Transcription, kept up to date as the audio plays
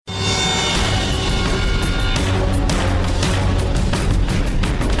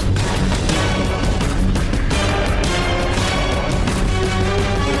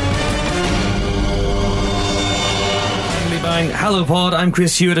Hello Pod, I'm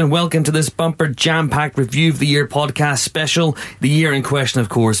Chris Hewitt and welcome to this bumper jam-packed Review of the Year podcast special. The year in question, of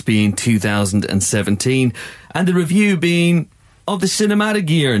course, being 2017, and the review being of the cinematic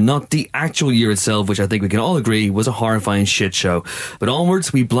year, not the actual year itself, which I think we can all agree was a horrifying shit show. But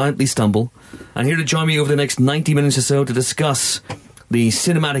onwards we blindly stumble, and here to join me over the next 90 minutes or so to discuss the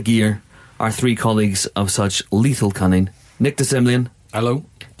cinematic year are three colleagues of such lethal cunning: Nick de Semlyen. Hello.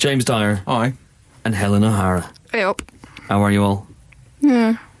 James Dyer. Hi. And Helen O'Hara. Hey up. How are you all?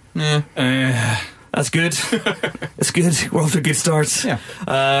 Yeah. That's good. That's good. We're off to a good start.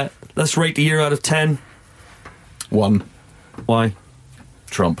 Yeah. Let's rate the year out of 10. 1. Why?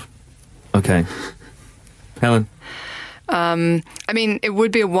 Trump. Okay. Helen? I mean, it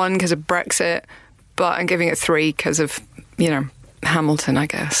would be a 1 because of Brexit, but I'm giving it 3 because of, Hamilton, I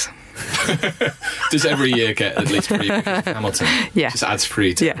guess. Does every year get at least 3 because of Hamilton? Yeah. Just adds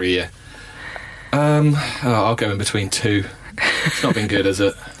 3 to every year. I'll go in between 2. It's not been good, has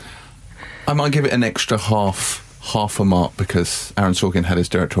it? I might give it an extra half a mark because Aaron Sorkin had his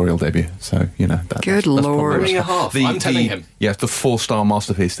directorial debut. So, Good Lord. Only a half. I'm telling him. Yeah, the 4-star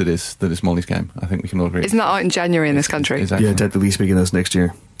masterpiece that is Molly's Game. I think we can all agree. Isn't that out in January in this country? Exactly. Yeah, Dead the Least speaking of this next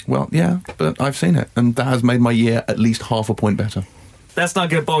year. Well, yeah, but I've seen it, and that has made my year at least half a point better. Let's not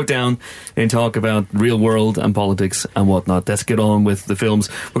get bogged down in talk about real world and politics and whatnot. Let's get on with the films.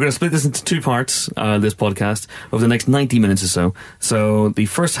 We're going to split this into 2 parts, this podcast, over the next 90 minutes or so. So the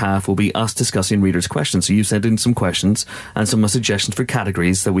first half will be us discussing readers' questions. So you sent in some questions and some suggestions for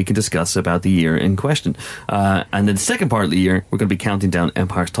categories that we can discuss about the year in question. And then the second part of the year, we're going to be counting down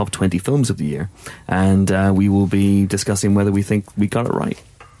Empire's top 20 films of the year. And we will be discussing whether we think we got it right.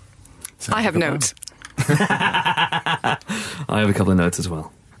 I have notes. I have a couple of notes as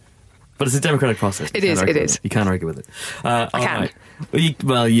well, but it's a democratic process. It is. You can't argue with it. I can.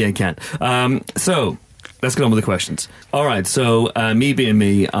 Right. You can. So let's get on with the questions. All right. So me being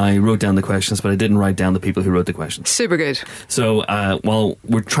me, I wrote down the questions, but I didn't write down the people who wrote the questions. Super good. So while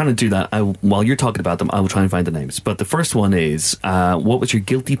we're trying to do that, while you're talking about them, I will try and find the names. But the first one is, what was your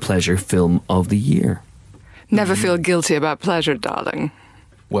guilty pleasure film of the year? Never feel guilty about pleasure, darling.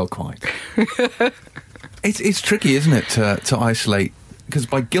 Well, quite. It's tricky, isn't it, to isolate, because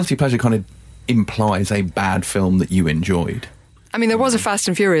by guilty pleasure kind of implies a bad film that you enjoyed. I mean, there was a Fast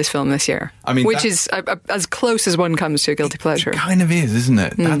and Furious film this year, which is as close as one comes to a guilty pleasure. It kind of is, isn't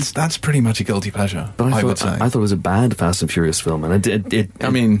it? That's pretty much a guilty pleasure, but I would say. I thought it was a bad Fast and Furious film, and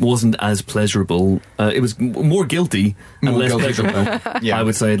it wasn't as pleasurable. It was more guilty and less pleasurable, yeah. I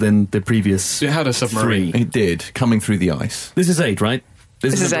would say, than the previous. It had a submarine. 3. It did, coming through the ice. This is 8, right?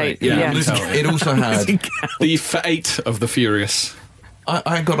 This is 8. Yeah. It also had the 8 of the Furious.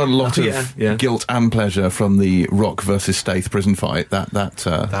 I got a lot of guilt and pleasure from the Rock versus Staith prison fight.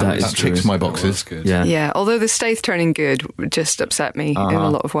 That ticks my boxes. Good. Yeah. Although the Staith turning good just upset me in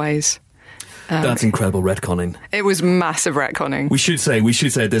a lot of ways. That's incredible retconning. It was massive retconning. We should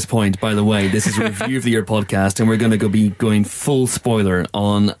say at this point, by the way, this is a Review of the Year podcast, and we're going to be going full spoiler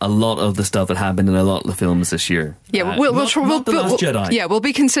on a lot of the stuff that happened in a lot of the films this year. Yeah, we'll The Last Jedi. Yeah, we'll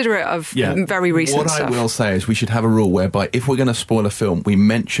be considerate of very recent stuff. What I will say is we should have a rule whereby if we're going to spoil a film, we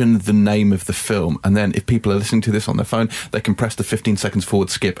mention the name of the film, and then if people are listening to this on their phone, they can press the 15 seconds forward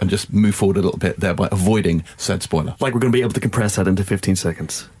skip and just move forward a little bit, thereby avoiding said spoiler. Like we're going to be able to compress that into 15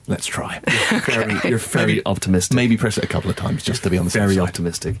 seconds. Let's try. You're very optimistic. Maybe press it a couple of times just to be on the very side.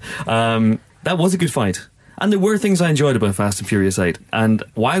 Optimistic. That was a good fight. And there were things I enjoyed about Fast and Furious 8. And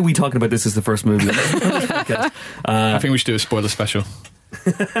why are we talking about this as the first movie on this podcast? I think we should do a spoiler special.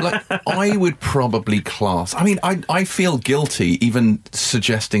 I would probably class... I mean, I feel guilty even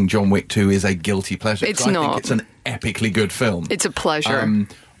suggesting John Wick 2 is a guilty pleasure. It's not. not. I think it's an epically good film. It's a pleasure.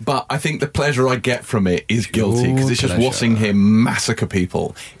 But I think the pleasure I get from it is guilty, because it's just watching him massacre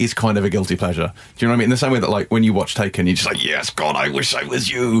people is kind of a guilty pleasure. Do you know what I mean? In the same way that, like, when you watch Taken, you're just like, yes, God, I wish I was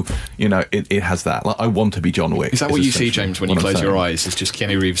you. It has that. Like, I want to be John Wick. Is that what you see, James, when you close your eyes? It's just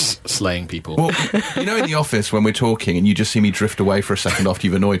Keanu Reeves slaying people. Well, in The Office, when we're talking and you just see me drift away for a second after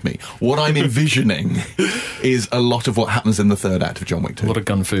you've annoyed me, what I'm envisioning is a lot of what happens in the third act of John Wick 2. A lot of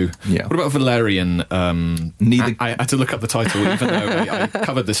gun fu. Yeah. What about Valerian? I had to look up the title, even though I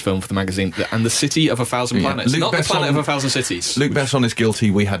covered this film for the magazine, and the City of a Thousand Planets. Not the Planet of a Thousand Cities. Luc Besson is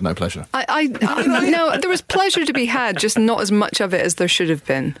guilty. We had no pleasure. No, there was pleasure to be had, just not as much of it as there should have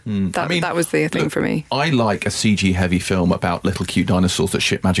been. That was the thing for me. I like a CG heavy film about little cute dinosaurs that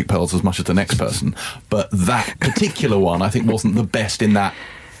shit magic pearls as much as the next person, but that particular one I think wasn't the best in that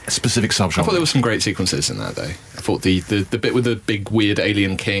specific subgenre. I thought there were some great sequences in that, though. I thought the bit with the big weird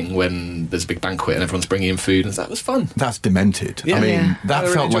alien king when there's a big banquet and everyone's bringing in food, and that was fun. That's demented. Yeah. I mean, Yeah. that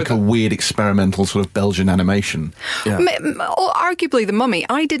I felt really like a enjoyed that. weird experimental sort of Belgian animation. Yeah. Arguably, The Mummy.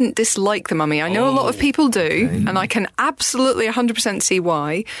 I didn't dislike The Mummy. I know a lot of people do, and I can absolutely 100% see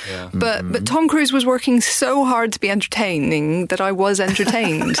why. Yeah. But Tom Cruise was working so hard to be entertaining that I was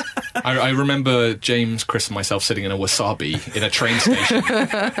entertained. I remember James, Chris, and myself sitting in a wasabi in a train station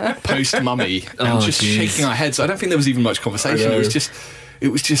post Mummy and just shaking our heads. I don't think there was even much conversation. It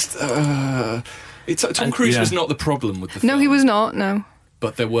was just. Tom Cruise was not the problem with the film. No, he was not. No.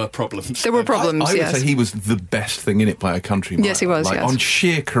 But there were problems. There were problems, I would yes. say he was the best thing in it by a country mile. Yes, he was, Like, yes. on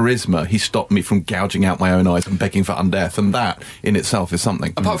sheer charisma, he stopped me from gouging out my own eyes and begging for undeath, and that in itself is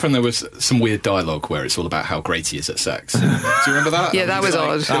something. Apart from there was some weird dialogue where it's all about how great he is at sex. Do you remember that? Yeah, that was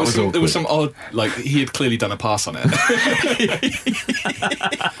odd. That There was some odd, like, he had clearly done a pass on it.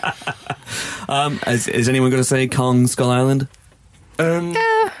 Is anyone going to say Kong Skull Island? I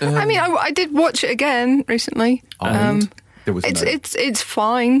mean, I did watch it again recently. There was It's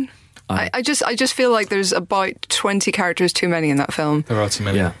fine. I just feel like there's about 20 characters too many in that film. There are too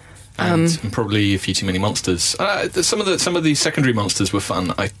many. Yeah. And probably a few too many monsters. Some of the secondary monsters were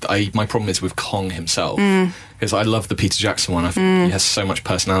fun. My problem is with Kong himself, because I love the Peter Jackson one. I think he has so much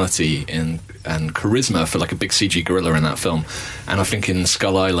personality and charisma for like a big CG gorilla in that film. And I think in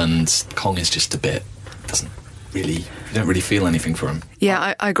Skull Island, Kong is just a bit you don't really feel anything for him.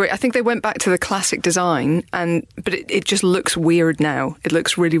 Yeah, I agree. I think they went back to the classic design, but it just looks weird now. It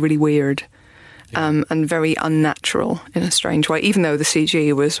looks really, really weird. And very unnatural in a strange way, even though the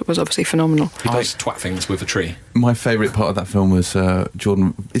CG was obviously phenomenal. He does twat things with a tree. My favourite part of that film was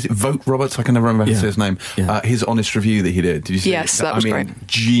Jordan. Is it Vogt Roberts? I can never remember how to say his name. Yeah. His honest review that he did. Did you see it? Yes, that was great.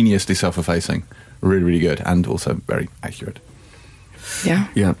 Geniusly self-effacing, really, really good, and also very accurate. Yeah.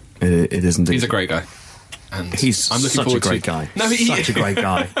 Yeah, it is indeed. He's a great guy. And I'm looking such forward a great guy. No, Such a great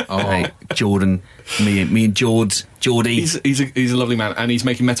guy. Hey, Jordan, me and Geordie. He's a lovely man, and he's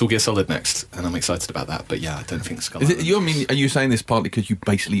making Metal Gear Solid next, and I'm excited about that. But yeah, I don't think Skull Island. Are you saying this partly because you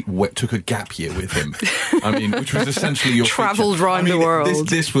basically took a gap year with him? I mean, which was essentially your Travelled feature. round the world.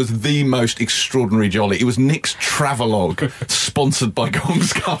 This was the most extraordinary jolly. It was Nick's travelogue, sponsored by Kong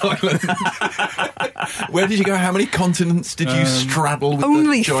Skull Island. Where did you go? How many continents did you straddle? With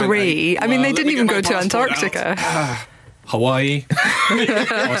Only the giant 3. I mean, they let didn't me even get go my to passport Antarctica. Hawaii,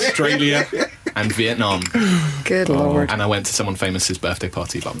 Australia, and Vietnam. Good Lord. And I went to someone famous's birthday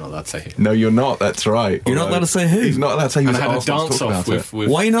party, but I'm not allowed to say who. No, you're not. That's right. You're not allowed to say who. He's not allowed to say who. And I had a asked not to dance talk off about it. with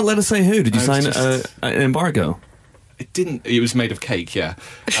Why are you not let us say who? Did you I sign was just- an embargo? It didn't. It was made of cake. Yeah.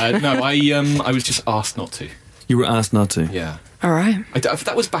 No, I was just asked not to. You were asked not to. Yeah. All right.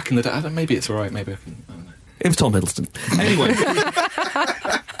 That was back in the day. Maybe it's all right. Maybe I can. I don't know. It was Tom Hiddleston. Anyway.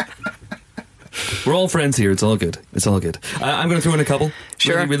 We're all friends here. It's all good. It's all good. I'm going to throw in a couple.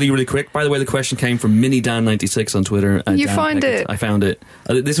 Sure. Really, really, really quick. By the way, the question came from MiniDan96 on Twitter. You Dan find Peckett. it. I found it.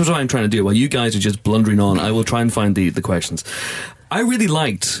 This is what I'm trying to do. While you guys are just blundering on, I will try and find the questions. I really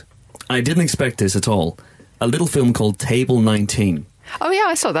liked, I didn't expect this at all, a little film called Table 19. Oh, yeah,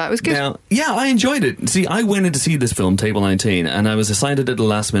 I saw that. It was good. Now, yeah, I enjoyed it. See, I went in to see this film, Table 19, and I was assigned it at the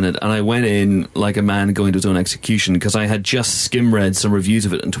last minute, and I went in like a man going to his own execution, because I had just skim-read some reviews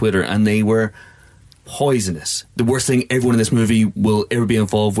of it on Twitter, and they were poisonous. The worst thing everyone in this movie will ever be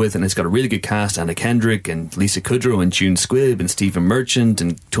involved with, and it's got a really good cast: Anna Kendrick and Lisa Kudrow and June Squibb and Stephen Merchant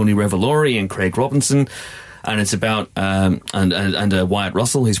and Tony Revolori and Craig Robinson, and it's about and Wyatt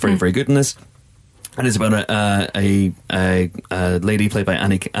Russell, who's very, very good in this. And it's about a lady played by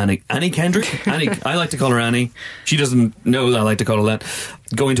Annie Kendrick. Annie, I like to call her Annie. She doesn't know that I like to call her that.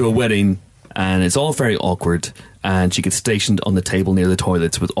 Going to a wedding, and it's all very awkward. And she gets stationed on the table near the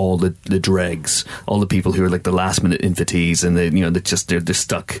toilets with all the dregs, all the people who are like the last minute invitees, and they're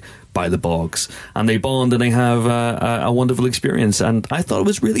stuck by the bogs, and they bond and they have a wonderful experience. And I thought it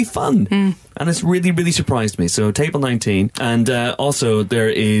was really fun, and it's really, really surprised me. So Table 19, and also there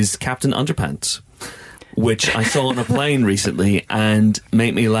is Captain Underpants, which I saw on a plane recently and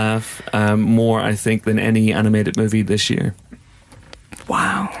made me laugh more, I think, than any animated movie this year.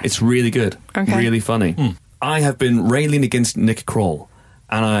 Wow. It's really good, really funny. I have been railing against Nick Kroll,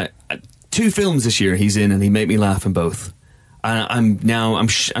 and 2 films this year he's in, and he made me laugh in both. And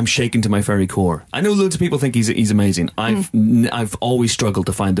I'm shaken to my very core. I know loads of people think he's amazing. I've always struggled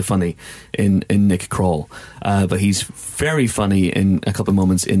to find the funny in Nick Kroll, but he's very funny in a couple of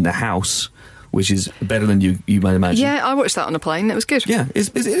moments in The House, which is better than you might imagine. Yeah, I watched that on a plane. It was good. Yeah,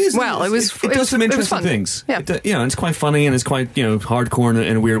 it is. Well, it does some interesting fun. things. Yeah. And it's quite funny, and it's quite hardcore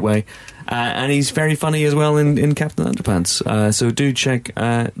in a weird way. And he's very funny as well in Captain Underpants. So do check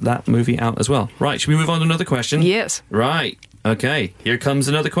that movie out as well. Right, should we move on to another question? Yes. Right, okay, here comes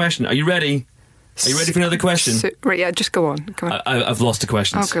another question. Are you ready? Are you ready for another question? Right, yeah, just go on. Come on. I've lost the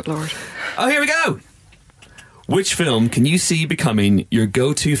questions. Oh, good Lord. Oh, here we go! Which film can you see becoming your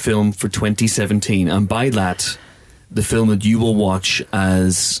go-to film for 2017? And by that, the film that you will watch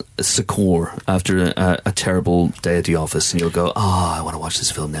as a succor after a terrible day at the office, and you'll go, I want to watch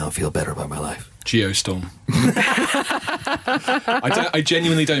this film now and feel better about my life. Geostorm. I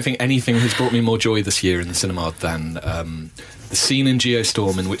genuinely don't think anything has brought me more joy this year in the cinema than the scene in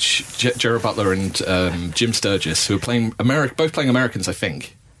Geostorm in which Gerard Butler and Jim Sturgis, who are both playing Americans, I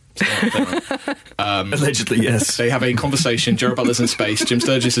think. Allegedly, yes. They have a conversation. Gerard Butler's in space, Jim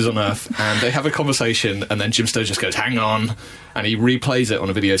Sturgis is on Earth, and they have a conversation, and then Jim Sturgis goes, "Hang on," and he replays it on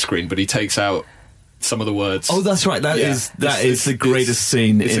a video screen, but he takes out some of the words. Oh, that's right. That is the greatest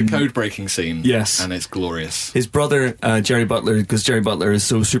scene. It's a code-breaking scene. Yes, and it's glorious. His brother, Jerry Butler, because Jerry Butler is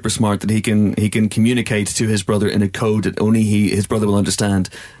so super smart that he can communicate to his brother in a code that only his brother will understand,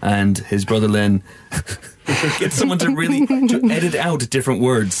 and his brother then gets someone to edit out different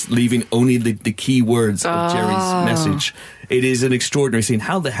words, leaving only the key words of Jerry's message. It is an extraordinary scene.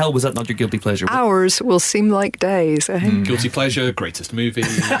 How the hell was that not your guilty pleasure? Hours will seem like days. Guilty pleasure, greatest movie,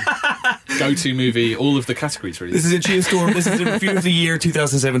 go-to movie, all of the categories, really. This is a Geostorm. This is a review of the year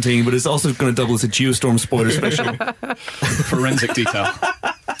 2017, but it's also going to double as a Geostorm spoiler special. Forensic detail.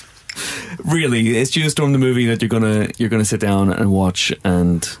 Really, it's Geostorm the movie that you're gonna sit down and watch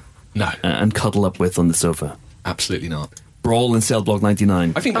and cuddle up with on the sofa. Absolutely not. Brawl in Cell Block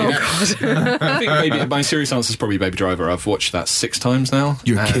 99. I think maybe my serious answer is probably Baby Driver. I've watched that 6 times now.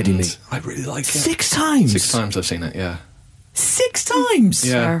 You're kidding me. I really like it. 6 times? 6 times I've seen it, yeah. 6 times?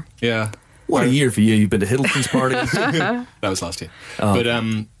 Yeah, Sure. yeah. What a year for you. You've been to Hiddleston's party. That was last year. Oh. But,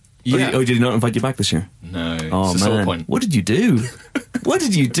 yeah. Oh, did he not invite you back this year? No. Oh, it's the man. sole point. What did you do? What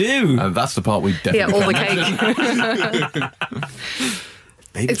did you do? That's the part we definitely Yeah, all the can't. cake.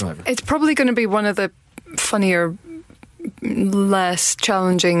 Baby Driver. It's probably going to be one of the funnier, less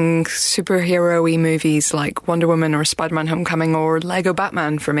challenging superhero-y movies like Wonder Woman or Spider-Man Homecoming or Lego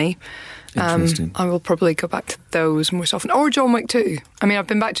Batman for me. Interesting. I will probably go back to those more often. Or John Wick 2. I mean, I've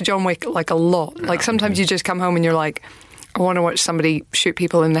been back to John Wick like a lot. Like sometimes you just come home and you're like, I want to watch somebody shoot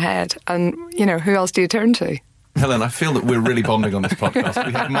people in the head. And, who else do you turn to? Helen, I feel that we're really bonding on this podcast.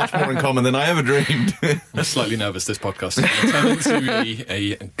 We have much more in common than I ever dreamed. I'm slightly nervous this podcast is going to turn into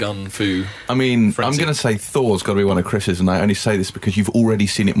a gun foo. I mean, frenzy. I'm going to say Thor's got to be one of Chris's, and I only say this because you've already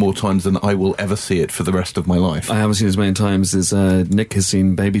seen it more times than I will ever see it for the rest of my life. I haven't seen it as many times as Nick has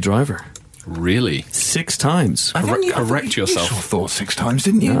seen Baby Driver. Really? 6 times. Correct yourself. You saw Thor 6 times,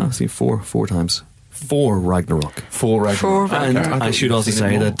 didn't you? Yeah, I've seen 4 times. 4 Ragnarok. 4 Ragnarok. And Okay. I should also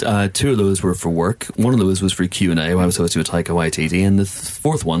say that 2 of those were for work. One of those was for Q&A, where I was hosting with Taika Waititi, and the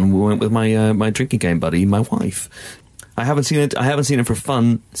 4th one we went with my my drinking game buddy, my wife. I haven't seen it for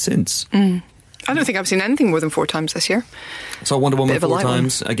fun since. I don't think I've seen anything more than 4 times this year. Saw Wonder Woman Bit of a 4 light one.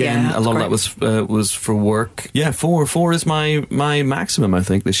 times. Again, Yeah, a lot of that's that was for work. Yeah, 4 is my maximum, I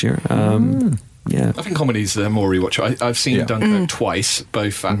think, this year. Yeah. I think comedies are more rewatchable. I've seen Dunkirk Mm. twice,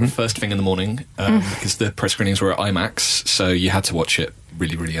 both at first thing in the morning, because the press screenings were at IMAX, so you had to watch it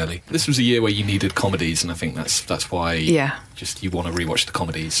really, really early. This was a year where you needed comedies, and I think that's why just you want to rewatch the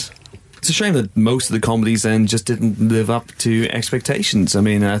comedies. It's a shame that most of the comedies then just didn't live up to expectations. I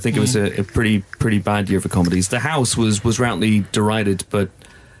mean, I think it was a pretty bad year for comedies. The House was roundly derided,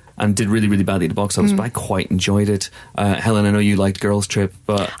 and did really, really badly at the box office, but I quite enjoyed it. Helen, I know you liked Girls Trip,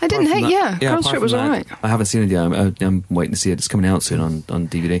 but I didn't hate, Girls Trip was alright. I haven't seen it yet. I'm waiting to see it. It's coming out soon on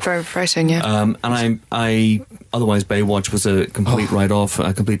DVD. Very, very soon, yeah. And I otherwise Baywatch was a complete write-off,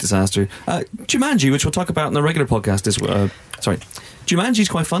 a complete disaster. Jumanji, which we'll talk about in the regular podcast, is Jumanji's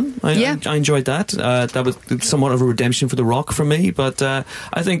quite fun. I enjoyed that. That was somewhat of a redemption for The Rock for me, but I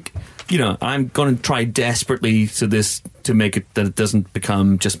think I'm going to try desperately to make it that it doesn't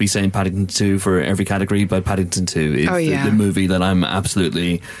become just me saying Paddington 2 for every category, but Paddington 2 is the movie that I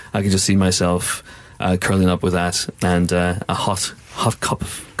can just see myself curling up with that and a hot cup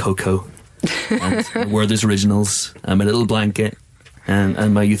of cocoa and Werther's Originals and my little blanket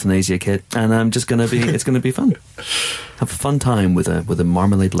and my euthanasia kit, and it's going to be fun. Have a fun time with a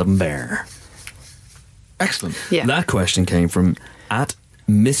marmalade loving bear. Excellent. Yeah. That question came from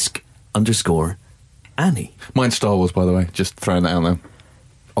 @misk_Annie. Mine's Star Wars, by the way. Just throwing that out there.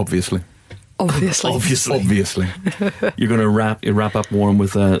 Obviously. Obviously. You're going to wrap up warm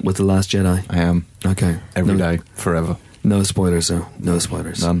with The Last Jedi. I am. Okay. Every day, forever. No spoilers, though. No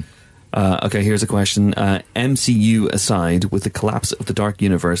spoilers. None. Okay, here's a question. MCU aside, with the collapse of the Dark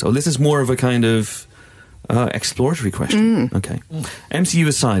Universe... Oh, this is more of a kind of exploratory question. Okay. MCU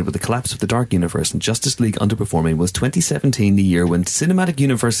aside, with the collapse of the Dark Universe and Justice League underperforming, was 2017 the year when cinematic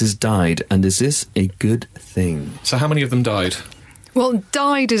universes died? And is this a good thing? So how many of them died? Well,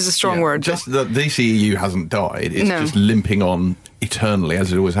 died is a strong word. Just that the DCEU hasn't died. It's just limping on eternally,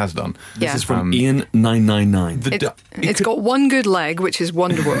 as it always has done. This is from Ian 999. It's got one good leg, which is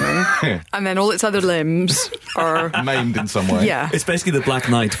Wonder Woman, and then all its other limbs are maimed in some way. Yeah, it's basically the Black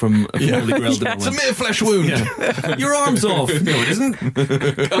Knight from Holy Grail. It's a mere flesh wound. Your arm's off. No, it isn't.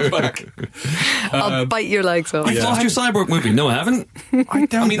 Come back. I'll bite your legs off. I lost your Cyborg movie. No, I haven't. I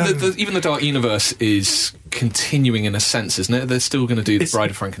don't. I mean, even the Dark Universe is continuing in a sense, isn't it? They're still going to do the Bride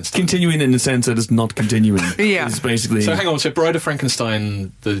of Frankenstein. Continuing in the sense that it's not continuing. Yeah, it's basically. So hang on. So Bride of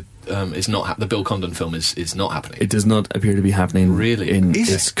Frankenstein, is not the Bill Condon film is not happening. It does not appear to be happening. Really, in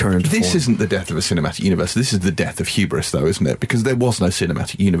its current form. This isn't the death of a cinematic universe. This is the death of hubris, though, isn't it? Because there was no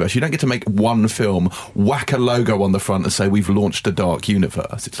cinematic universe. You don't get to make one film, whack a logo on the front, and say we've launched a dark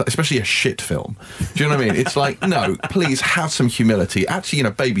universe. It's like, especially a shit film. Do you know what I mean? It's like, no, please have some humility. Actually,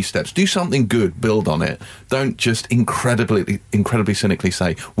 baby steps. Do something good. Build on it. Don't just incredibly cynically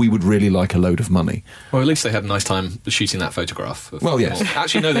say we would really like a load of money. Well, at least they had a nice time shooting that photograph. Well, yes.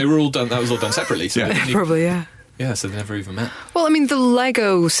 Actually, no, they were all done. That was all done separately. So probably, yeah. Yeah, so they never even met. Well, I mean, the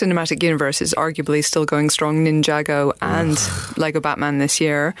Lego cinematic universe is arguably still going strong. Ninjago and Lego Batman this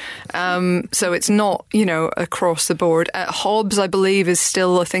year. So it's not, across the board. Hobbs, I believe, is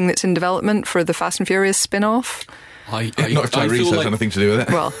still a thing that's in development for the Fast and Furious spin-off. Not if Tyrese has anything to do with it.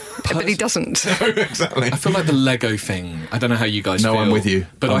 Well, but he doesn't. No, exactly. I feel like the Lego thing, I don't know how you guys feel. No, I'm with you.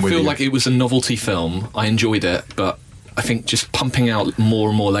 But I feel like it was a novelty film. I enjoyed it, but I think just pumping out more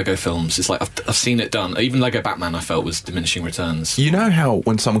and more Lego films, it's like I've seen it done. Even Lego Batman, I felt, was diminishing returns. You know how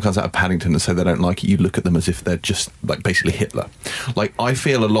when someone comes out of Paddington and say they don't like it, you look at them as if they're just like basically Hitler. Like, I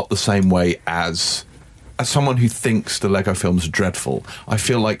feel a lot the same way as someone who thinks the Lego films are dreadful. I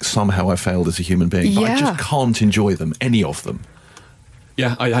feel like somehow I failed as a human being. But I just can't enjoy them, any of them.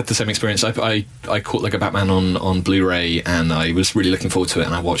 Yeah, I had the same experience. I caught Lego Batman on Blu-ray, and I was really looking forward to it,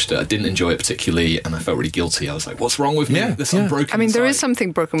 and I watched it. I didn't enjoy it particularly, and I felt really guilty. I was like, what's wrong with me? There's something broken. I mean, there inside. is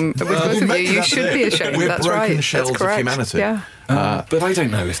something broken with both of you. You should be ashamed. We're That's broken right. shells That's correct. of humanity. Yeah. But I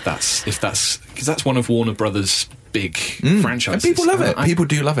don't know if that's because that's one of Warner Brothers' big franchises. And people love it. People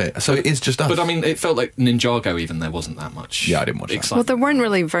do love it. So it is just us. But I mean, it felt like Ninjago. Even there wasn't that much. Yeah, I didn't watch that. Well, there weren't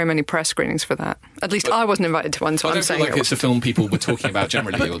really very many press screenings for that. At least I wasn't invited to one, so I I'm don't feel saying like it's a film people were talking about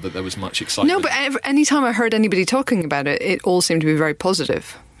generally, or that there was much excitement. No, but any time I heard anybody talking about it, it all seemed to be very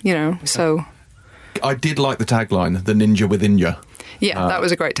positive. So I did like the tagline, "The Ninja Within You." Yeah, that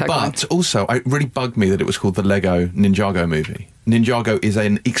was a great tagline. But also, it really bugged me that it was called the Lego Ninjago movie. Ninjago is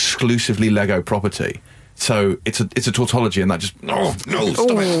an exclusively Lego property. So it's a tautology, and that just no, stop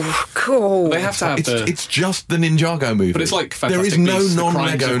it. Cool. They have to have It's just the Ninjago movie. But it's like there is Fantastic no Beasts, The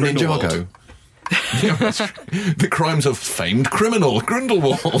non-Lego Crimes of Ninjago. Yeah, that's true. The crimes of famed criminal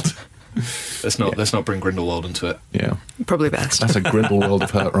Grindelwald. Let's not bring Grindelwald into it. Yeah, Probably best. that's a Grindelwald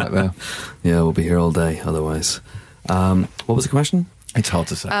of hurt right there. Yeah, we'll be here all day otherwise. What was the question? It's hard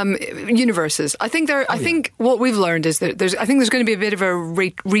to say. Universes. I think I think what we've learned is that there's going to be a bit of a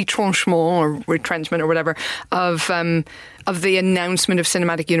retrenchment or retrenchment or whatever of the announcement of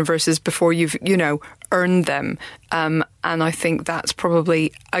cinematic universes before you've earned them, and I think that's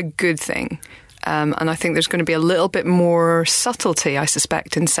probably a good thing. And I think there's going to be a little bit more subtlety, I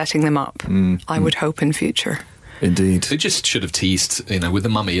suspect, in setting them up. I would hope in future. Indeed. They just should have teased, with the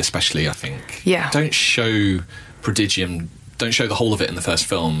Mummy especially, I think. Yeah. Don't show Prodigium. Don't show the whole of it in the first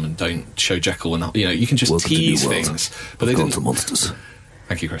film, and don't show Jekyll. And you can just Welcome to tease New World. things. But they didn't. Monsters.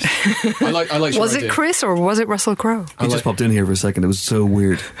 Thank you, Chris. I like. Was it Chris or was it Russell Crowe? He just popped in here for a second. It was so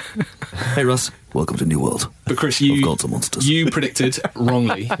weird. Hey, Russ. Welcome to New World. But Chris, Monsters. you predicted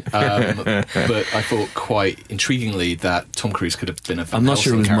wrongly, but I thought quite intriguingly that Tom Cruise could have been a Van I'm not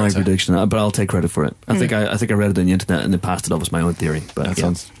sure it was Helsing my prediction, but I'll take credit for it. I think I read it on the internet and it passed it off as my own theory. But That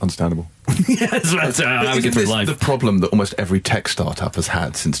sounds understandable. yes, that's how we get through life. The problem that almost every tech startup has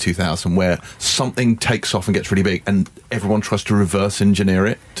had since 2000, where something takes off and gets really big, and everyone tries to reverse engineer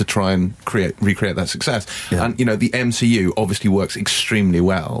it to try and recreate that success. Yeah. And the MCU obviously works extremely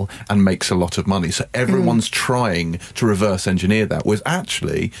well and makes a lot of money. So everyone's trying to reverse engineer that. Was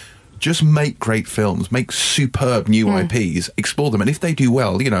actually just make great films, make superb new IPs, explore them, and if they do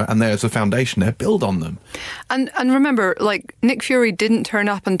well, and there's a foundation there, build on them. And remember, like, Nick Fury didn't turn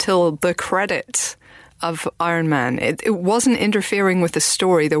up until the credits of Iron Man. It wasn't interfering with the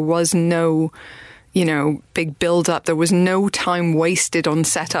story. There was no, big build-up. There was no time wasted on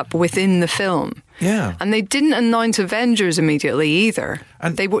setup within the film. Yeah. And they didn't announce Avengers immediately either.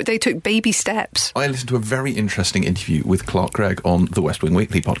 And they took baby steps. I listened to a very interesting interview with Clark Gregg on the West Wing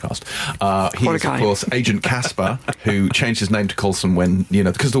Weekly podcast. He is, of course, Agent Casper, who changed his name to Coulson when,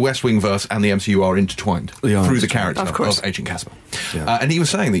 because the West Wing verse and the MCU are intertwined through the character of Agent Casper. Yeah. And he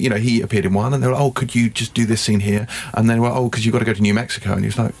was saying that, he appeared in one, and they were like, oh, could you just do this scene here? And then, because you've got to go to New Mexico. And he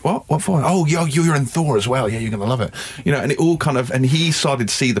was like, what? What for? Oh, you're in Thor as well. Yeah, you're going to love it. And it all and he started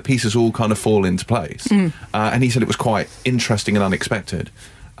to see the pieces all kind of fall into place. And he said it was quite interesting and unexpected.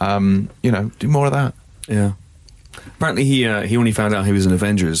 Do more of that. Yeah. Apparently he only found out he was in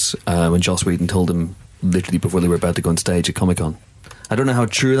Avengers when Joss Whedon told him literally before they were about to go on stage at Comic-Con. I don't know how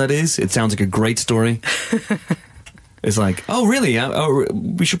true that is. It sounds like a great story. It's like, oh, really?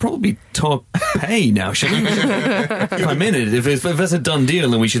 We should probably talk pay now, shouldn't we? If I'm in it, if that's a done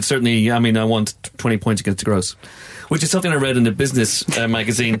deal, then we should certainly, I want 20 points against the gross. Which is something I read in a business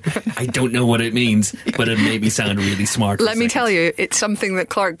magazine. I don't know what it means, but it made me sound really smart. Let me tell you, it's something that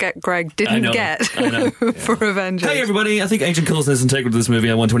Clark Gregg didn't get for Avengers. Hey, everybody, I think Agent Coulson is integral to this movie.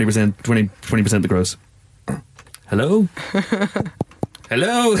 I want 20% the gross. Hello?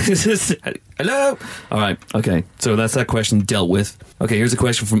 Hello? Hello? All right, okay. So that's that question dealt with. Okay, here's a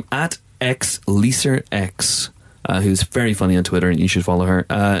question from @xleaserx, who's very funny on Twitter, and you should follow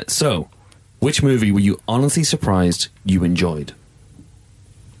her. So, which movie were you honestly surprised you enjoyed?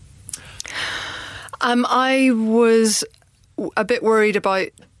 I was a bit worried about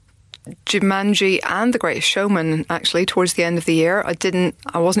Jumanji and The Greatest Showman, actually, towards the end of the year.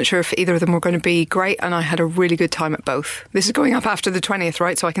 I wasn't sure if either of them were going to be great, and I had a really good time at both. This is going up after the 20th,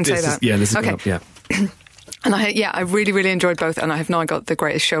 right? So I can say that. This is going up, yeah. And I really, really enjoyed both, and I have now got The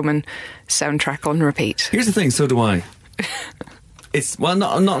Greatest Showman soundtrack on repeat. Here's the thing, so do I. It's, not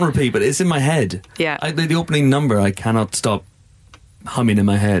on repeat, but it's in my head. Yeah. The opening number, I cannot stop humming in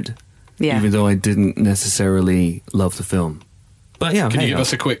my head. Yeah. Even though I didn't necessarily love the film. But yeah, Can you give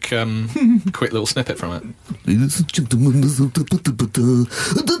us a quick little snippet from it?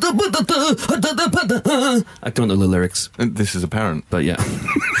 I don't know the lyrics. This is apparent. But yeah.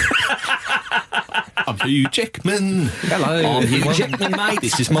 I'm Hugh Jackman. Hello. I'm Hugh Jackman, mate.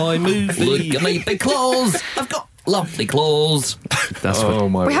 This is my movie. Look at me big claws. I've got lovely claws. That's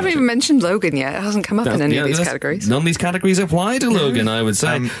we haven't even mentioned Logan yet. It hasn't come up in any of these categories. None of these categories apply to Logan, I would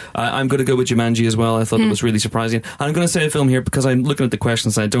say. I'm going to go with Jumanji as well. I thought it was really surprising. I'm going to say a film here because I'm looking at the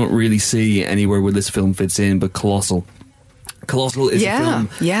questions and I don't really see anywhere where this film fits in, but Colossal. Colossal is a film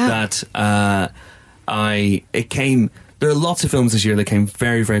that there are lots of films this year that came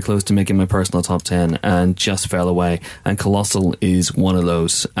very, very close to making my personal top 10 and just fell away. And Colossal is one of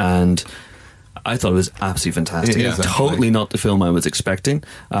those. And I thought it was absolutely fantastic. It is, totally not the film I was expecting.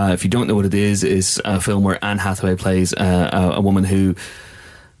 If you don't know what it is a film where Anne Hathaway plays a woman who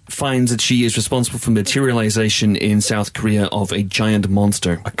finds that she is responsible for materialization in South Korea of a giant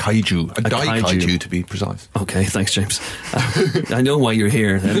monster. A kaiju. A kaiju, to be precise. Okay, thanks, James. I know why you're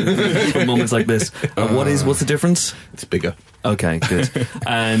here for moments like this. What's the difference? It's bigger. Okay, good.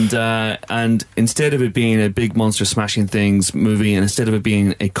 And instead of it being a big monster smashing things movie, and instead of it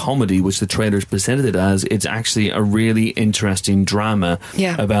being a comedy, which the trailers presented it as, it's actually a really interesting drama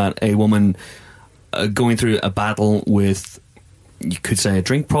about a woman going through a battle with, you could say, a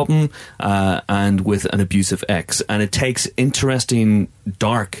drink problem and with an abusive ex. And it takes interesting,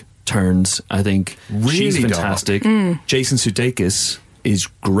 dark turns, I think. Really She's fantastic. Jason Sudeikis is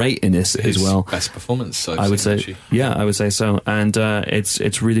great in this as well. Best performance, I would say. Yeah, I would say so. And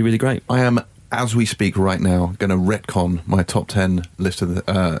it's really, really great. I am, as we speak right now, going to retcon my top 10 list of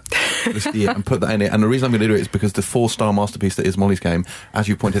the year and put that in it. And the reason I'm going to do it is because the 4-star masterpiece that is Molly's Game, as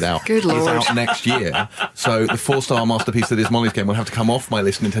you pointed out, is out next year. So the 4-star masterpiece that is Molly's Game will have to come off my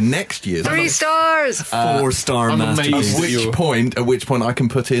list and into next year's. 3 stars! 4-star masterpiece. At which point I can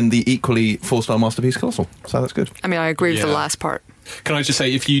put in the equally 4-star masterpiece Colossal. So that's good. I mean, I agree with the last part. Can I just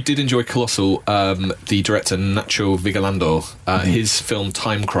say, if you did enjoy Colossal, the director Nacho Vigalondo, his film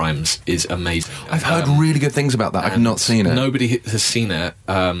Time Crimes is amazing. I've heard really good things about that. I've not seen it. Nobody has seen it.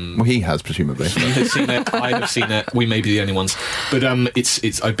 Well, he has, presumably. He has seen it. I have seen it. We may be the only ones. But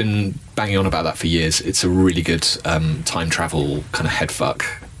it's. I've been banging on about that for years. It's a really good time travel kind of headfuck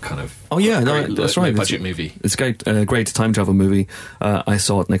kind of. Oh yeah, that's right. Budget movie. It's a great time travel movie. I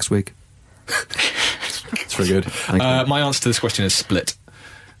saw it next week. It's very good. My answer to this question is Split.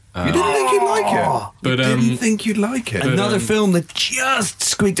 You didn't think you'd like it. But you didn't think you'd like it. Another film that just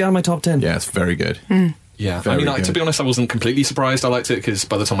squeaked down my top 10. Yeah, it's very good. Yeah, very I mean, to be honest, I wasn't completely surprised. I liked it because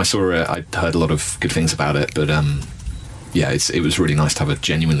by the time I saw it, I'd heard a lot of good things about it. But it was really nice to have a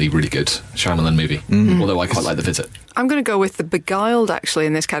genuinely really good Shyamalan movie. Although I quite like The Visit. I'm going to go with The Beguiled, actually,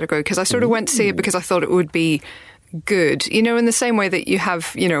 in this category, because I sort of went to see it because I thought it would be good. You know, in the same way that you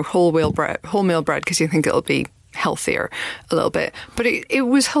have, you know, wholemeal bread because you think it'll be healthier a little bit. But it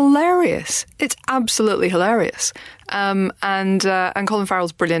was hilarious. It's absolutely hilarious. And Colin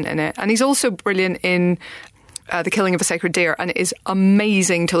Farrell's brilliant in it. And he's also brilliant in The Killing of a Sacred Deer, and it is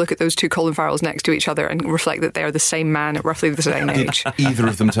amazing to look at those two Colin Farrells next to each other and reflect that they are the same man at roughly the same age. Did either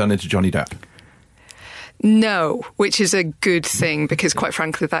of them turn into Johnny Depp? No, which is a good thing because, quite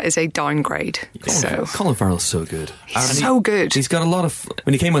frankly, that is a downgrade. Colin Farrell's so good. He's so good. He's got a lot of...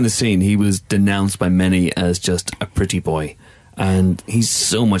 When he came on the scene, he was denounced by many as just a pretty boy. And he's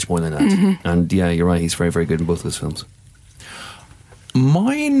so much more than that. And yeah, you're right, he's very, very good in both of those films.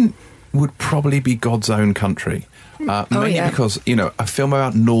 Mine would probably be God's Own Country. Mainly because, you know, a film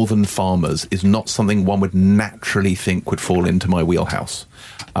about northern farmers is not something one would naturally think would fall into my wheelhouse.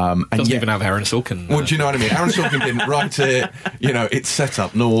 And doesn't even have Aaron Sorkin. Well, do you know what I mean? Aaron Sorkin didn't write it. You know, it's set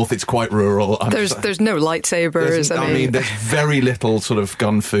up north. It's quite rural. There's no lightsabers. I mean, there's very little sort of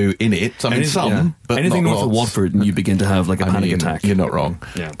gun fu in it. I mean, but anything north of Watford, and you begin to have like a panic attack. You're not wrong.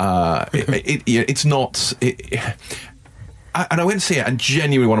 Yeah. It's not. And I went to see it, and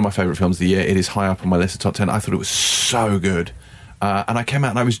genuinely one of my favourite films of the year. It is high up on my list of top 10. I thought it was so good. And I came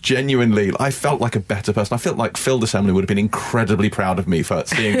out and I was I felt like a better person. I felt like Phil de Semlyen would have been incredibly proud of me for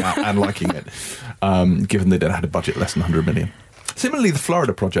seeing that and liking it, given that it had a budget less than 100 million. Similarly, The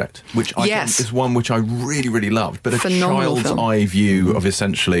Florida Project, which I think is one which I really, really loved, but Phenomenal child's film. eye view of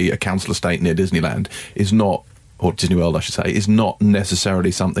essentially a council estate near Disneyland is not, or Disney World, I should say, is not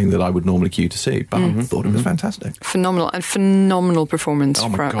necessarily something that I would normally queue to see, but I thought it was fantastic. Phenomenal performance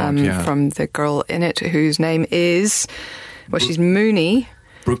from the girl in it, whose name is... Well, she's Mooney.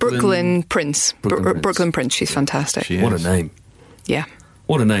 Brooklyn Prince. Brooklyn Prince. She's fantastic. What a name. Yeah.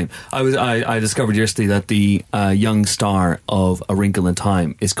 What a name. I discovered yesterday that the young star of A Wrinkle in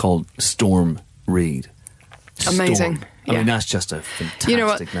Time is called Storm Reid. Amazing. Storm. I mean, that's just a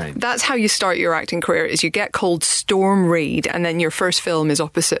fantastic name. That's how you start your acting career, is you get called Storm Reid, and then your first film is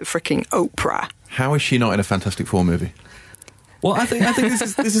opposite freaking Oprah. How is she not in a Fantastic Four movie? Well, I think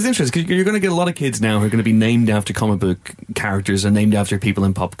this is interesting, because you're going to get a lot of kids now who are going to be named after comic book characters and named after people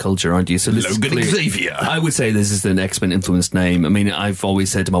in pop culture, aren't you? So Logan Xavier. I would say this is an X-Men influenced name. I mean, I've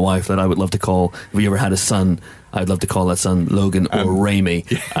always said to my wife that I would love to call, if we ever had a son, I'd love to call that son Logan or Raimi,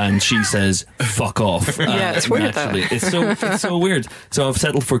 and she says fuck off. Yeah, it's weird naturally. It's so weird. So I've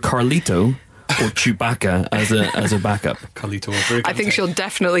settled for Carlito or Chewbacca as a backup. Carlito. I think she'll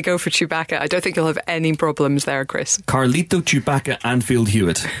definitely go for Chewbacca. I don't think you'll have any problems there, Chris. Carlito, Chewbacca, Anfield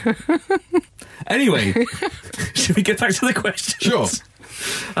Hewitt. Anyway, should we get back to the question? Sure.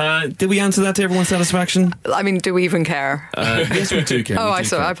 Did we answer that to everyone's satisfaction? I mean, do we even care? Yes, we do care. I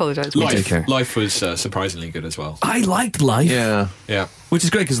apologise. Life was surprisingly good as well. I liked Life. Yeah. Which is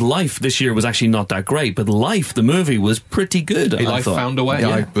great, because Life this year was actually not that great, but Life, the movie, was pretty good. Life found a way. Yeah,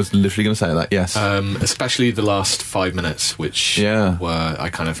 I was literally going to say that, yes. Especially the last 5 minutes, which were, I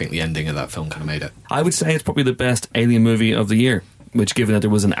kind of think the ending of that film kind of made it. I would say it's probably the best alien movie of the year, which, given that there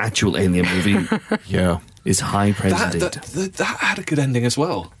was an actual alien movie, is high praise indeed. That had a good ending as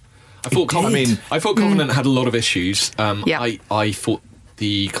well. I thought Covenant had a lot of issues. I thought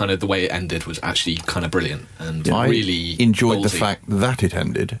the way it ended was actually kind of brilliant, and I really enjoyed ballsy. the fact that it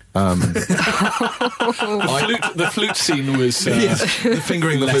ended. The flute scene was the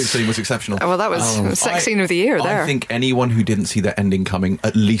fingering the flute scene was exceptional. Well, that was sex scene of the year there. I think anyone who didn't see that ending coming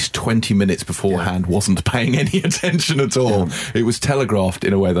at least 20 minutes beforehand wasn't paying any attention at all. It was telegraphed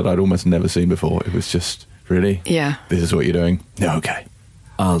in a way that I'd almost never seen before. It was just, really? Yeah. This is what you're doing? No, okay.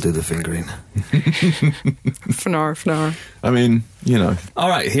 I'll do the fingering. Fnar. I mean, you know. All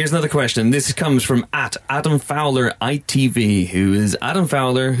right, here's another question. This comes from @Adam Fowler ITV, who is Adam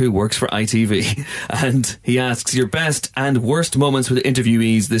Fowler, who works for ITV. And he asks, your best and worst moments with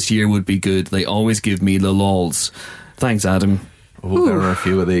interviewees this year would be good. They always give me the lols. Thanks, Adam. Oh, there are a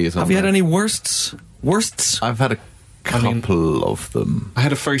few of these. Have you had any worsts? I've had a couple of them. I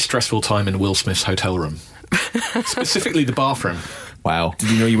had a very stressful time in Will Smith's hotel room. Specifically the bathroom. Wow. Did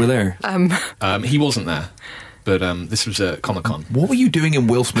you know you were there? He wasn't there, but this was at Comic-Con. What were you doing in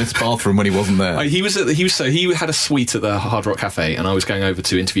Will Smith's bathroom when he wasn't there? He had a suite at the Hard Rock Cafe, and I was going over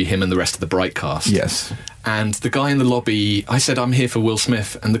to interview him and the rest of the Bright cast. Yes. And the guy in the lobby, I said, I'm here for Will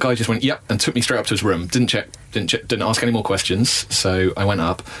Smith, and the guy just went, yep, and took me straight up to his room. Didn't ask any more questions, so I went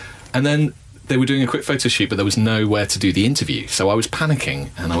up. And then they were doing a quick photo shoot, but there was nowhere to do the interview. So I was panicking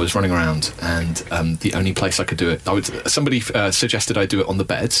and I was running around, and the only place I could do it, somebody suggested I do it on the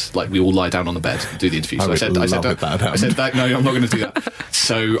bed, like we all lie down on the bed and do the interview. So I said, no, I'm not going to do that.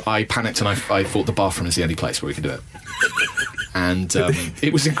 So I panicked and I thought the bathroom is the only place where we could do it. And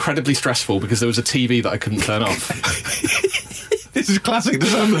it was incredibly stressful because there was a TV that I couldn't turn off. This is classic de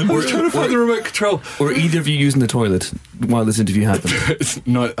Semlyen. We're trying to find the remote control. Were either of you using the toilet while this interview happened?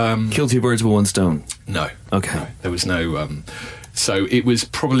 No. Kill two birds with one stone? No. Okay. No, there was no... so it was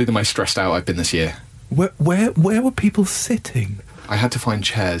probably the most stressed out I've been this year. Where were people sitting? I had to find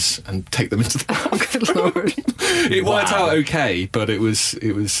chairs and take them into the bathroom. Good Lord. It worked out okay, but it was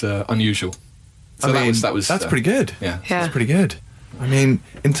unusual. So that's pretty good. Yeah. That's pretty good. I mean,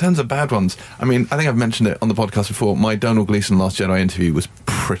 in terms of bad ones, I think I've mentioned it on the podcast before. My Donald Gleeson Last Jedi interview was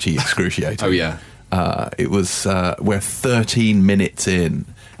pretty excruciating. Oh, yeah. It was, we're 13 minutes in,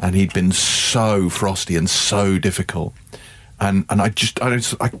 and he'd been so frosty and so difficult. And I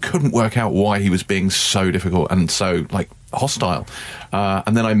couldn't work out why he was being so difficult and so, hostile.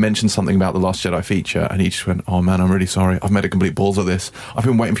 And then I mentioned something about the Last Jedi feature, and he just went, "Oh man, I'm really sorry. I've made a complete balls of this. I've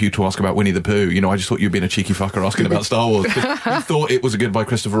been waiting for you to ask about Winnie the Pooh. I just thought you were being a cheeky fucker asking about Star Wars." He thought it was a Goodbye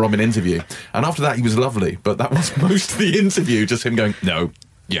Christopher Robin interview. And after that, he was lovely. But that was most of the interview, just him going, "No,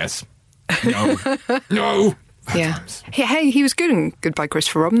 yes, no, no." Yeah. Hey, he was good in Goodbye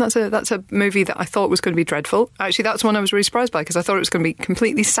Christopher Robin. That's a movie that I thought was going to be dreadful. Actually, that's one I was really surprised by, because I thought it was going to be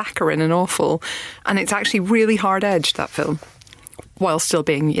completely saccharine and awful. And it's actually really hard-edged, that film, while still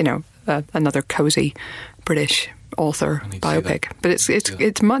being, another cosy British author biopic. But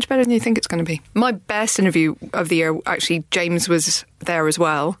it's much better than you think it's going to be. My best interview of the year, actually, James was there as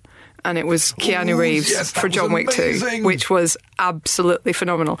well. And it was Keanu Reeves for John Wick 2, which was absolutely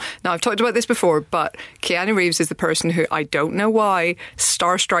phenomenal. Now, I've talked about this before, but Keanu Reeves is the person who, I don't know why,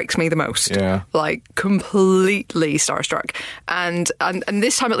 starstrikes me the most. Yeah. Completely starstruck. And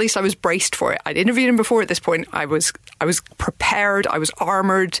this time, at least, I was braced for it. I'd interviewed him before at this point. I was prepared. I was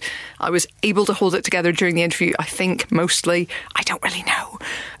armoured. I was able to hold it together during the interview, I think, mostly. I don't really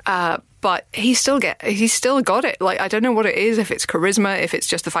know. But he still got it. I don't know what it is, if it's charisma, if it's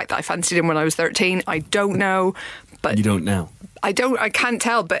just the fact that I fancied him when I was 13. I don't know. But you don't know. I can't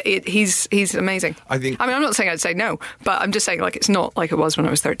tell, but he's amazing. I'm not saying I'd say no, but I'm just saying it's not like it was when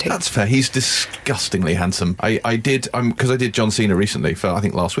I was 13. That's fair. He's disgustingly handsome. I did John Cena recently for, I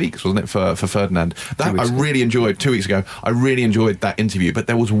think last week, wasn't it, for Ferdinand. That I really enjoyed 2 weeks ago. I really enjoyed that interview, but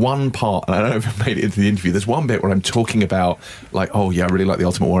there was one part, and I don't know if it made it into the interview, there's one bit where I'm talking about I really like The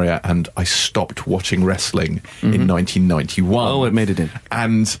Ultimate Warrior, and I stopped watching wrestling in 1991. Oh, it made it in.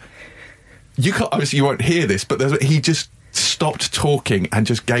 And obviously you won't hear this, but he just stopped talking and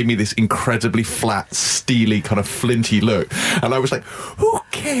just gave me this incredibly flat, steely, kind of flinty look, and I was like,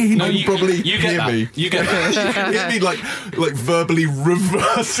 "Okay, no, you probably hear me. You get that. You can hear me like verbally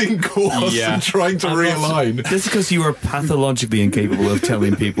reversing course and trying to realign." This is because you are pathologically incapable of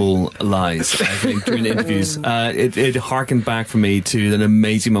telling people lies. I think during interviews, it harkened back for me to an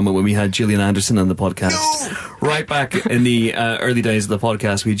amazing moment when we had Gillian Anderson on the podcast. No! Right back in the early days of the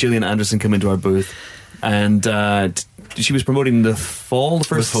podcast, we had Gillian Anderson come into our booth, and she was promoting The Fall,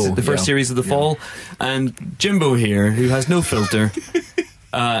 the first series of The Fall, and Jimbo here, who has no filter,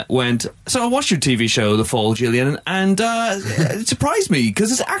 went, "So I watched your TV show, The Fall, Gillian, and it surprised me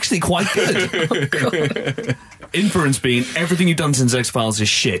because it's actually quite good." Inference being, everything you've done since X-Files is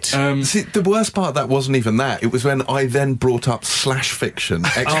shit. See, the worst part of that wasn't even that. It was when I then brought up slash fiction,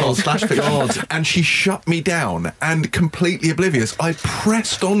 X-Files slash fiction, and she shut me down, and completely oblivious. I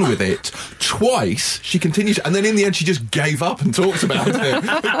pressed on with it twice. She continued, and then in the end she just gave up and talked about it.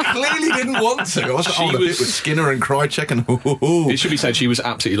 But clearly didn't want to. I was like, the bit with Skinner and Krychek and... It should be said, she was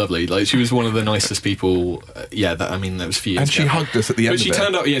absolutely lovely. She was one of the nicest people. That was a few years ago. And she hugged us at the end of it. But she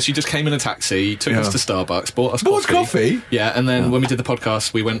turned up, she just came in a taxi, took us to Starbucks, bought us coffee. Yeah, and then when we did the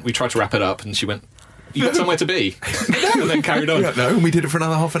podcast, we tried to wrap it up, and she went, "You got somewhere to be," and then carried on. No, and we did it for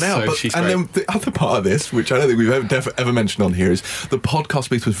another half an hour. So then the other part of this, which I don't think we've ever mentioned on here, is the podcast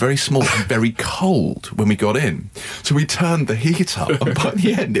booth was very small and very cold when we got in. So we turned the heat up, and by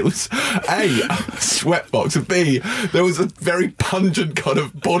the end it was A, a sweatbox, and B, there was a very pungent kind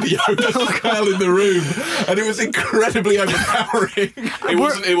of body odour smell in the room, and it was incredibly overpowering. It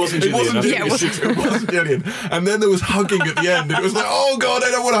wasn't Gillian. It wasn't Gillian. And then there was hugging at the end, and it was like, "Oh God,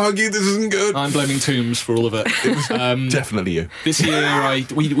 I don't want to hug you. This isn't good." I'm blaming Tombs for all of it. It was definitely you. This year,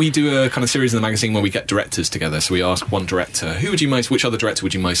 we do a kind of series in the magazine where we get directors together. So we ask one director, which other director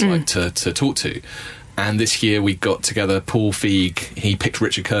would you most like to talk to? And this year we got together Paul Feig. He picked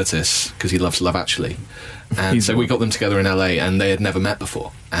Richard Curtis because he loves Love Actually. And so we got them together in LA, and they had never met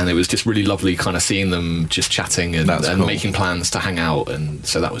before. And it was just really lovely kind of seeing them just chatting and cool. making plans to hang out. And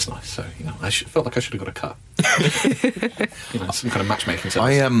so that was nice. So, I felt like I should have got a cut. Some kind of matchmaking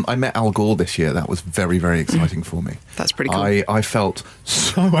service. I met Al Gore this year. That was very, very exciting for me. That's pretty cool. I felt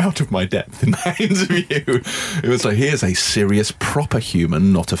so out of my depth in that interview. It was like, here's a serious, proper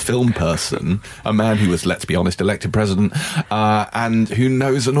human, not a film person, a man who was, let's be honest, elected president, and who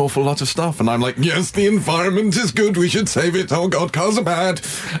knows an awful lot of stuff. And I'm like, yes, the environment is good, we should save it. Oh God, cars are bad.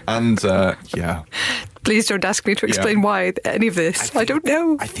 And yeah. Please don't ask me to explain why any of this. I don't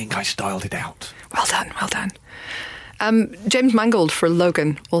know. I think I styled it out. Well done. James Mangold for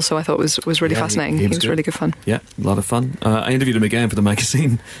Logan also I thought was really fascinating. He was really good fun. Yeah, a lot of fun. I interviewed him again for the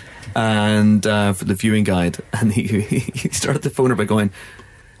magazine and for the viewing guide, and he started the phone by going,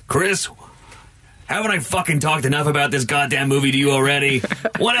 Chris, haven't I fucking talked enough about this goddamn movie to you already?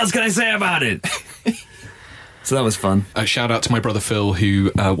 What else can I say about it? So that was fun. A shout out to my brother Phil,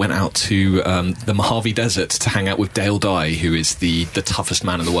 who went out to the Mojave Desert to hang out with Dale Dye, who is the toughest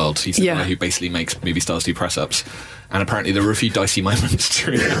man in the world. He's the guy who basically makes movie stars do press-ups. And apparently there were a few dicey moments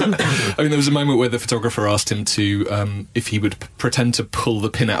during that. I mean, there was a moment where the photographer asked him to, if he would pretend to pull the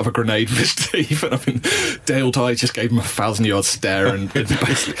pin out of a grenade with his teeth. And I mean, Dale Dye just gave him a 1,000-yard stare and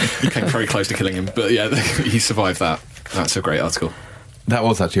basically he came very close to killing him. But yeah, he survived that. That's a great article. That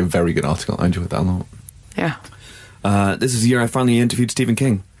was actually a very good article. I enjoyed that a lot. Yeah. This is the year I finally interviewed Stephen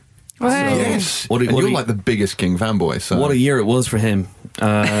King. Oh, yes. You're like the biggest King fanboy. So. What a year it was for him.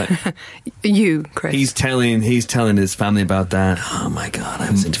 You, Chris. He's telling his family about that. Oh my God, I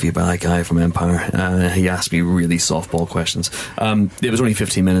was interviewed by that guy from Empire. He asked me really softball questions. It was only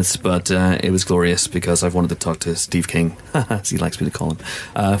 15 minutes, but it was glorious because I've wanted to talk to Steve King, as he likes me to call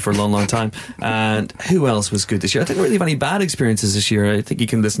him, for a long, long time. And who else was good this year? I didn't really have any bad experiences this year. I think you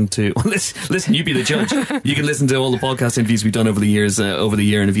can listen to... Well, listen, you be the judge. You can listen to all the podcast interviews we've done over the year,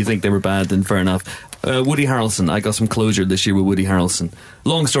 and if you think they were bad, then fair enough. Woody Harrelson. I got some closure this year with Woody Harrelson.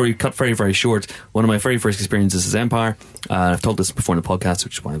 Long story cut very, very short. One of my very first experiences is Empire. I've told this before in the podcast,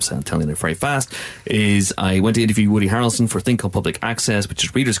 which is why I'm telling it very fast, is I went to interview Woody Harrelson for a thing called Public Access, which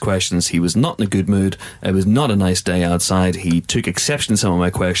is readers' questions. He was not in a good mood. It was not a nice day outside. He took exception to some of my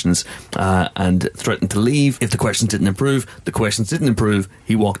questions and threatened to leave if the questions didn't improve. The questions didn't improve.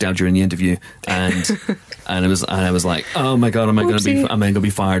 He walked out during the interview, and I was like, oh my God, am I going to be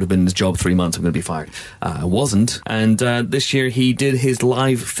fired? I've been in this job 3 months. I'm going to be fired. I wasn't. And this year he did his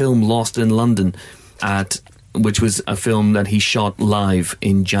live film Lost in London, which was a film that he shot live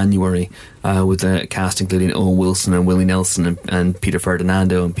in January with a cast including Owen Wilson and Willie Nelson and Peter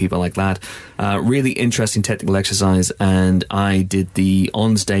Ferdinando and people like that. Really interesting technical exercise, and I did the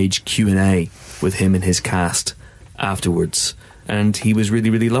onstage Q&A with him and his cast afterwards, and he was really,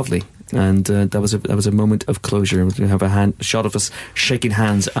 really lovely. And that was a moment of closure. We have a shot of us shaking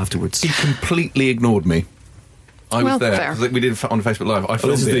hands afterwards. He completely ignored me. I was there. Fair. We did it on Facebook Live. I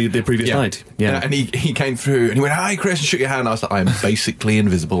filmed this is the previous night. Yeah. And he came through and he went, hi Chris, and shook your hand. I was like, I am basically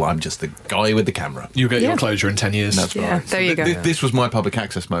invisible. I'm just the guy with the camera. You'll get your closure in 10 years. That's right. There you go. This was my public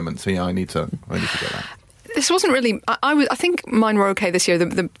access moment. So yeah, I need to get that. This wasn't really... I think mine were okay this year.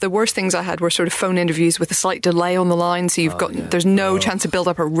 The worst things I had were sort of phone interviews with a slight delay on the line, so there's no chance to build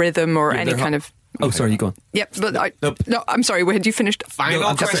up a rhythm or any kind of... Oh, sorry, you go on. Yep, but no, I'm sorry, had you finished?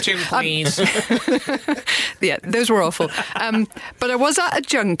 Final question, please. Yeah, those were awful. But I was at a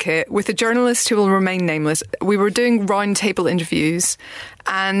junket with a journalist who will remain nameless. We were doing round table interviews,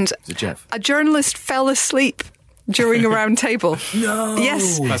 and a journalist fell asleep during a round table. No.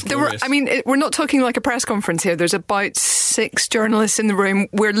 Yes. We're not talking like a press conference here. There's about 6 journalists in the room.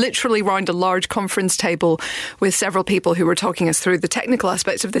 We're literally round a large conference table with several people who were talking us through the technical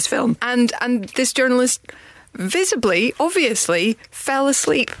aspects of this film. And this journalist visibly, obviously, fell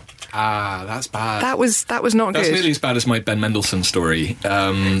asleep. That's bad. That was not good. That's nearly as bad as my Ben Mendelsohn story.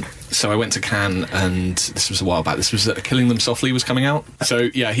 So I went to Cannes, and this was a while back. This was Killing Them Softly was coming out. So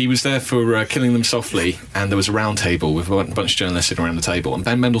yeah, he was there for Killing Them Softly, and there was a round table with a bunch of journalists sitting around the table, and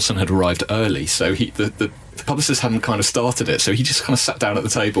Ben Mendelsohn had arrived early, so the publicist hadn't kind of started it, so he just kind of sat down at the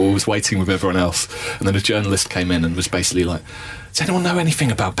table, was waiting with everyone else, and then a journalist came in and was basically like, does anyone know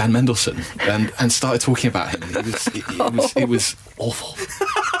anything about Ben Mendelsohn? And started talking about him. It was awful.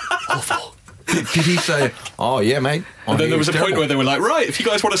 Awful. Did he say, oh yeah mate? And then there was a point where they were like, right, if you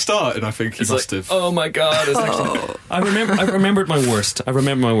guys want to start, and I think he must have. Oh my God! It's actually, I remembered my worst.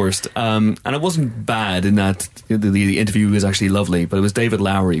 And it wasn't bad in that the interview was actually lovely, but it was David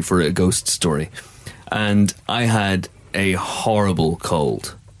Lowery for A Ghost Story, and I had a horrible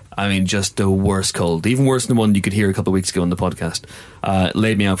cold. I mean, just the worst cold, even worse than the one you could hear a couple of weeks ago on the podcast.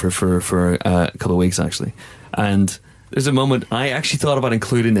 Laid me out for a couple of weeks actually, and there's a moment I actually thought about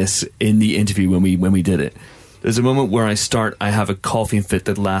including this in the interview when we did it. There's a moment where I have a coughing fit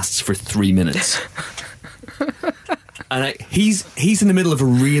that lasts for 3 minutes. And he's in the middle of a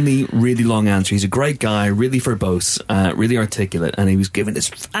really, really long answer. He's a great guy, really verbose, really articulate, and he was giving this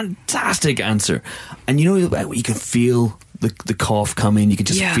fantastic answer. And you know, you can feel the cough coming, you can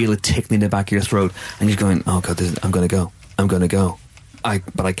just feel it tickling in the back of your throat, and you're going, oh God, I'm going to go.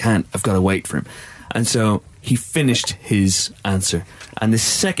 But I can't, I've got to wait for him. And so he finished his answer. And the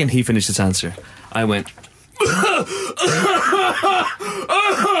second he finished his answer, I went...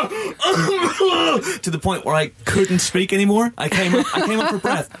 to the point where I couldn't speak anymore. I came up for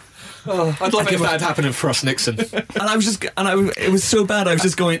breath. I'd love it if that had happened for us, Nixon. It was so bad. I was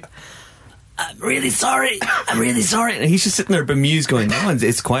just going, I'm really sorry. And he's just sitting there bemused, going, no,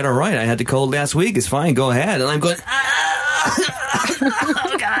 it's quite all right. I had the cold last week. It's fine. Go ahead. And I'm going,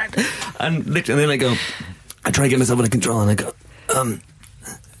 oh God. And then I go, I try to get myself under control, and I go,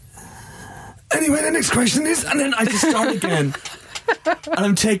 anyway, the next question is, and then I just start again. And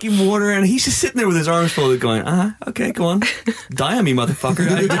I'm taking water, and he's just sitting there with his arms folded going, okay, go on. Die on me, motherfucker.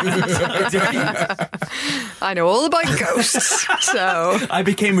 I know all about ghosts, so... I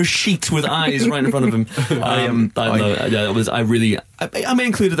became a sheet with eyes right in front of him. I may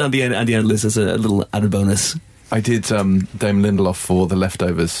include it on the end list as a little added bonus. I did Damon Lindelof for The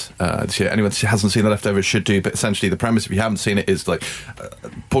Leftovers this year. Anyone who hasn't seen The Leftovers should do, but essentially the premise, if you haven't seen it, is like a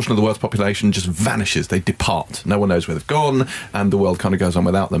portion of the world's population just vanishes. They depart. No one knows where they've gone, and the world kind of goes on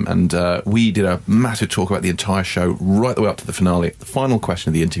without them. And we did a massive talk about the entire show right the way up to the finale. The final question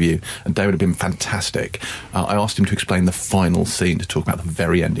of the interview, and David had been fantastic. I asked him to explain the final scene, to talk about the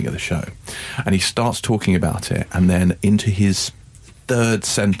very ending of the show. And he starts talking about it, and then into his third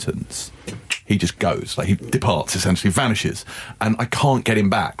sentence... he just goes, like he departs, essentially vanishes, and I can't get him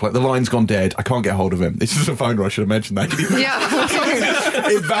back. Like the line's gone dead, I can't get hold of him. This is a phone, I should have mentioned that.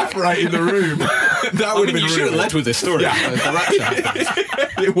 Evaporate in the room. That would have been. You should have led with this story. Yeah. The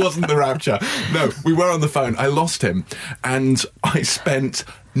rapture. It wasn't the rapture. No, we were on the phone. I lost him, and I spent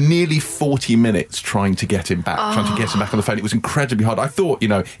nearly 40 minutes trying to get him back, trying to get him back on the phone. It was incredibly hard. I thought,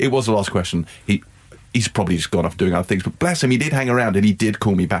 it was the last question. He's probably just gone off doing other things, but bless him, he did hang around, and he did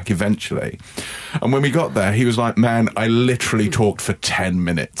call me back eventually. And when we got there, he was like, man, I literally talked for 10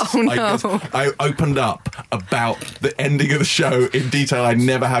 minutes. Oh, no. I opened up about the ending of the show in detail I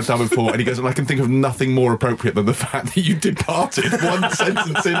never have done before, and he goes, and I can think of nothing more appropriate than the fact that you departed one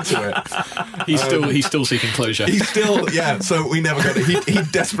sentence into it. He's still seeking closure. He's still, so we never got it. He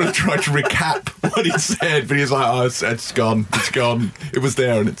desperately tried to recap what he said, but he was like, it's gone. It was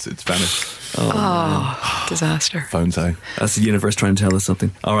there, and it's vanished. Oh, disaster. Phone's out. That's the universe trying to tell us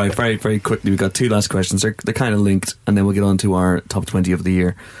something. All right, very, very quickly, we've got two last questions. They're kind of linked, and then we'll get on to our top 20 of the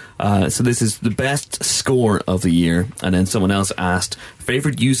year. So this is the best score of the year, and then someone else asked,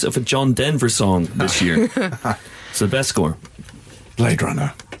 favourite use of a John Denver song this year. So the best score. Blade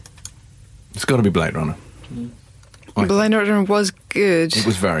Runner. It's got to be Blade Runner. Blade Runner was good. It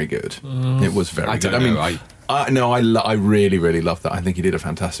was very good. It was very good. Don't know. I really, really love that. I think he did a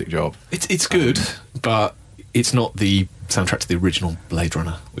fantastic job. It's good, but it's not the soundtrack to the original Blade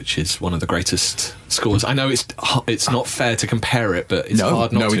Runner, which is one of the greatest scores. I know it's not fair to compare it, but it's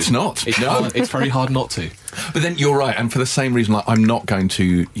hard not to. No, it's not. It's very hard not to. But then you're right, and for the same reason, like, I'm not going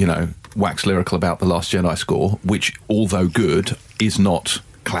to, wax lyrical about The Last Jedi score, which, although good, is not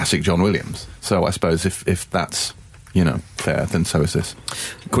classic John Williams. So I suppose if that's... fair, then so is this.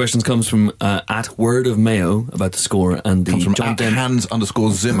 Questions comes from at Word of Mayo about the score, and the comes from John Denver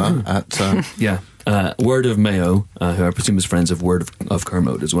Hans_Zimmer at Word of Mayo, who I presume is friends of Word of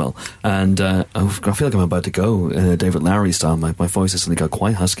Kermode as well. And I feel like I'm about to go David Lowery style. My voice has suddenly got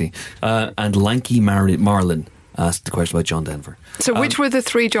quite husky. And Lanky Marlin asked the question about John Denver. So which were the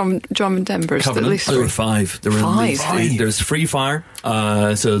three John Denvers? Covenant. At least there were five. There were five. There's Free Fire.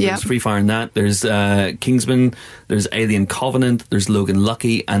 So there's Free Fire in that. There's Kingsman. There's Alien Covenant. There's Logan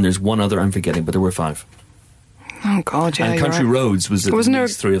Lucky, and there's one other I'm forgetting, but there were five. Oh God, yeah. And Country Roads was at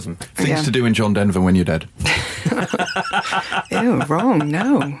least three of them. Things to do in John Denver when you're dead. Ew, wrong.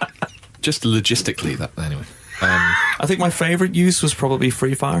 No. Just logistically, that anyway. I think my favourite use was probably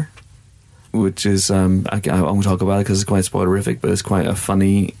Free Fire, which is I won't talk about it because it's quite spoilerific, but it's quite a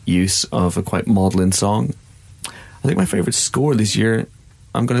funny use of a quite maudlin song. I think my favourite score this year,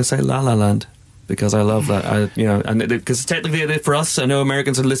 I'm going to say La La Land, because I love that. And because technically for us, I know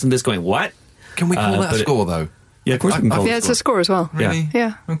Americans are listening to this going, what? Can we call that a score though? Yeah, of course we can call it. Yeah, it's a score as well. Really?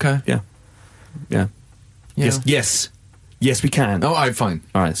 Yeah. Okay. Yeah. Yeah. Yes. Yes, we can. Oh, I'm fine.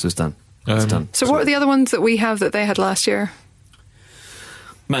 All right, so it's done. It's done. So what are the other ones that we have that they had last year?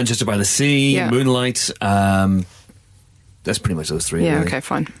 Manchester by the Sea, Yeah. Moonlight. That's pretty much those three. Yeah, really. okay,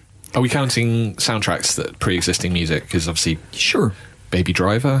 fine. Are we counting soundtracks that pre-existing music? Because obviously, Sure. Baby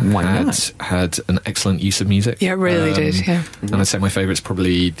Driver Why not? had an excellent use of music. Yeah, it really did, yeah. And I'd say my favourite's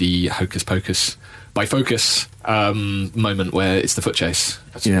probably the Hocus Pocus by Focus moment where it's the foot chase.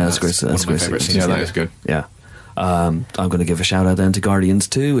 Yeah, that's great. One That's of my great. favourite scenes. Yeah, of the that year. is good. Yeah. I'm going to give a shout out then to Guardians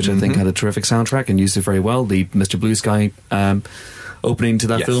 2, which I think had a terrific soundtrack and used it very well. The Mr. Blue Sky opening to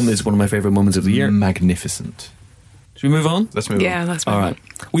that Yes. film is one of my favourite moments of the year. Magnificent. Should we move on? Let's move on. Yeah, that's All right.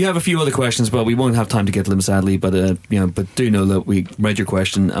 We have a few other questions, but we won't have time to get to them, sadly. But but do know that we read your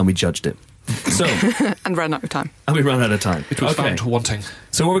question and we judged it. So, And ran out of time. and we ran out of time. It was found wanting.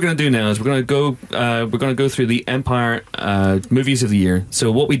 So what we're going to do now is we're going to go through the Empire movies of the year.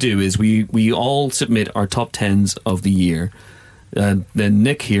 So what we do is we all submit our top 10s of the year. Then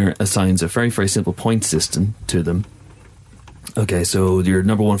Nick here assigns a very, very simple point system to them. Okay, so your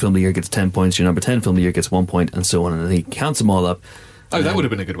number 1 film of the year gets 10 points, your number 10 film of the year gets 1 point, and so on, and then he counts them all up. Oh, that would have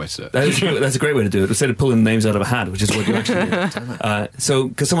been a good way to do it. That's a great way to do it, instead of pulling names out of a hat, which is what you actually did. So,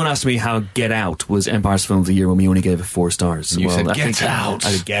 because someone asked me how Get Out was Empire's film of the year when we only gave it 4 stars. You said I Get think Out.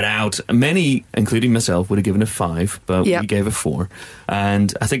 I said Get Out. Many, including myself, would have given it 5, but Yep. we gave it 4.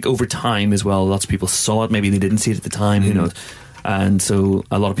 And I think over time as well, lots of people saw it. Maybe they didn't see it at the time. Who knows? And so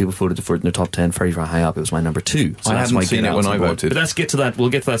a lot of people voted for it in their top 10 very, very high up. It was my number 2. So I that's hadn't why seen Get it Out's when I on board. voted. But let's get to that.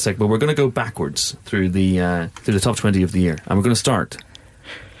 We'll get to that second. But we're going to go backwards through the top 20 of the year. And we're going to start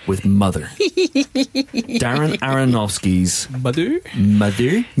with Mother. Darren Aronofsky's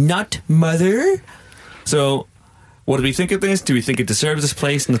Mother, not Mother. So, what do we think of this? Do we think it deserves its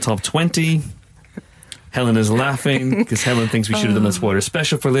place in the top 20? Helen is laughing because Helen thinks we should have done a spoiler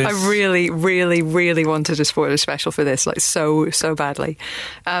special for this. I really, really, really wanted a spoiler special for this, like so badly,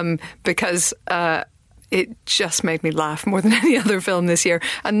 because it just made me laugh more than any other film this year,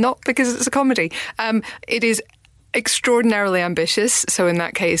 and not because it's a comedy. It is extraordinarily ambitious, so in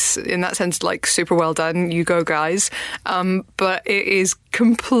that case, in that sense, like super well done, you go guys. But it is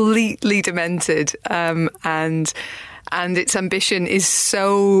completely demented, and its ambition is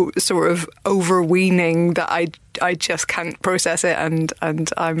so sort of overweening that I just can't process it, and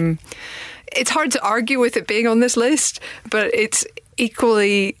it's hard to argue with it being on this list, but it's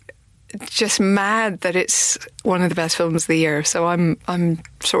equally just mad that it's one of the best films of the year. So I'm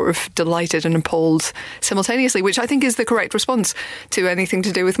sort of delighted and appalled simultaneously, which I think is the correct response to anything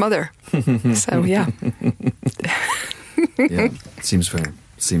to do with Mother. So yeah. Yeah, seems fair.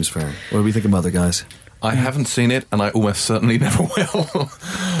 What do we think of Mother, guys? I haven't seen it, and I almost certainly never will.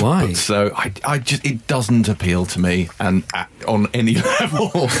 Why? But so I just, it doesn't appeal to me, and on any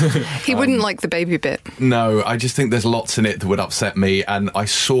level. He wouldn't like the baby bit. No, I just think there's lots in it that would upset me, and I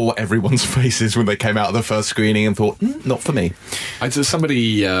saw everyone's faces when they came out of the first screening and thought, not for me.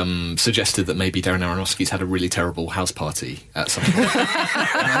 Somebody suggested that maybe Darren Aronofsky's had a really terrible house party at some point. I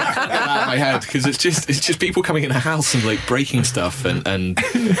get that in my head, because it's just people coming in a house and like breaking stuff and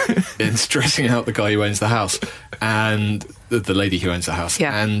stressing out the guy who owns the house and the lady who owns the house.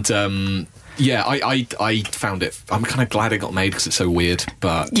 Yeah. And I found it. I'm kind of glad it got made because it's so weird,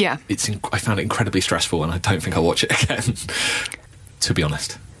 but Yeah. I found it incredibly stressful, and I don't think I'll watch it again. To be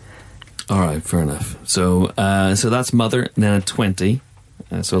honest. All right, fair enough. So that's Mother, now 20.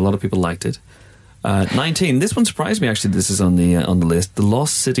 So a lot of people liked it. 19. This one surprised me. Actually, this is on the list. The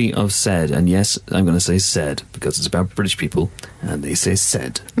Lost City of Said, and yes, I'm going to say said because it's about British people, and they say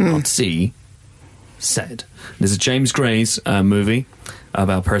said, not see. Said. This is James Gray's movie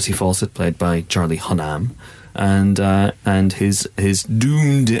about Percy Fawcett, played by Charlie Hunnam, and his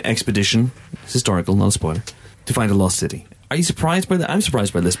doomed expedition, it's historical, not a spoiler, to find a lost city. Are you surprised by that? I'm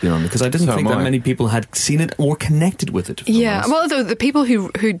surprised by this being on, because I didn't think that many people had seen it or connected with it. Yeah, well, the people who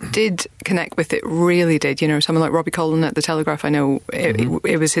did connect with it really did. You know, someone like Robbie Collan at The Telegraph, I know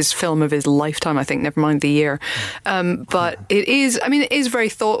it was his film of his lifetime, I think, never mind the year. But it is very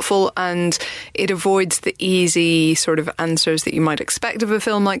thoughtful, and it avoids the easy sort of answers that you might expect of a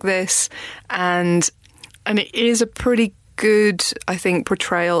film like this. And it is a pretty good, I think,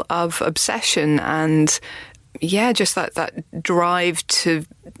 portrayal of obsession and... yeah, just that drive to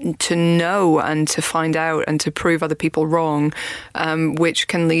know and to find out and to prove other people wrong, which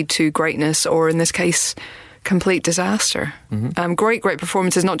can lead to greatness, or in this case, complete disaster. Great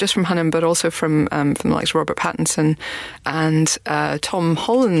performances, not just from Hunnam, but also from the likes of Robert Pattinson and Tom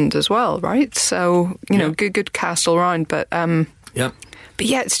Holland as well, right? So, you know, good cast all round. But yeah,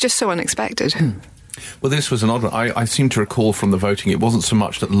 it's just so unexpected. Well, this was an odd one. I seem to recall from the voting, it wasn't so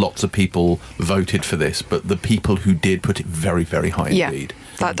much that lots of people voted for this, but the people who did put it very, very high indeed.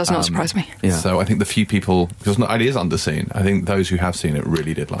 That does not surprise me. Yeah. So I think the few people, because it is underseen, I think those who have seen it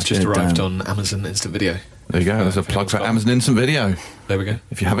really did like it. Just arrived on Amazon Instant Video. There you go. There's a plug for Amazon Instant Video. There we go.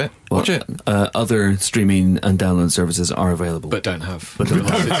 If you have it, watch it. Other streaming and download services are available. But don't have. But don't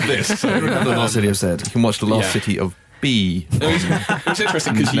have this. The Lost City of Said. You can watch The Lost City of B. It's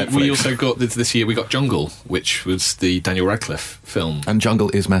interesting because we also got this year we got Jungle, which was the Daniel Radcliffe film, And Jungle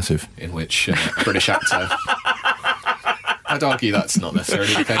is massive. in which a British actor. I'd argue that's not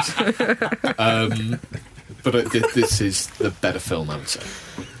necessarily the case, but this is the better film, I would say.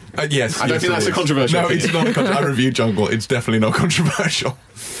 Yes, I don't think that's a controversial No, opinion. it's not. I reviewed Jungle. It's definitely not controversial.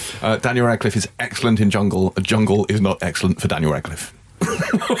 Daniel Radcliffe is excellent in Jungle. Jungle is not excellent for Daniel Radcliffe.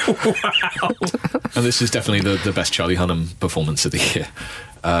 And this is definitely the best Charlie Hunnam performance of the year.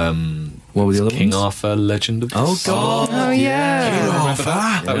 What were the other King ones? Arthur, Legend of the Oh, Sword. God. Oh, yeah. Remember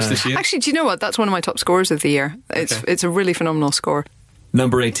that? That was this year. Actually, do you know what? That's one of my top scores of the year. It's a really phenomenal score.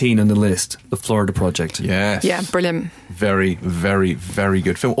 Number 18 on the list, The Florida Project. Yes. Yeah, brilliant. Very, very, very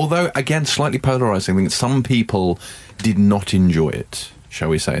good film. Although, again, slightly polarising. I think some people did not enjoy it, shall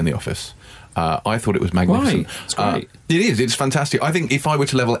we say, in the office. I thought it was magnificent. Why? It's great. It is. It's fantastic. I think if I were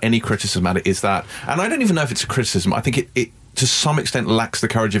to level any criticism at it, is that, and I don't even know if it's a criticism. I think it to some extent lacks the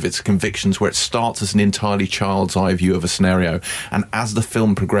courage of its convictions, where it starts as an entirely child's eye view of a scenario, and as the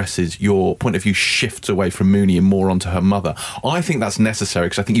film progresses, your point of view shifts away from Mooney and more onto her mother. I think that's necessary,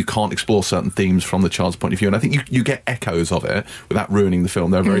 because I think you can't explore certain themes from the child's point of view, and I think you get echoes of it without ruining the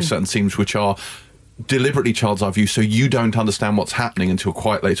film. There are very certain themes which are deliberately child's eye view, so you don't understand what's happening until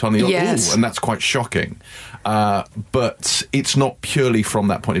quite later on. You're like, Yes. ooh, and that's quite shocking. But it's not purely from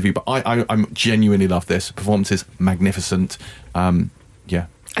that point of view. But I genuinely love this. The performance is magnificent. Yeah.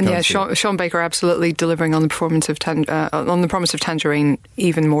 And Go yeah, and see it. Sean Baker absolutely delivering on the performance of on the promise of Tangerine,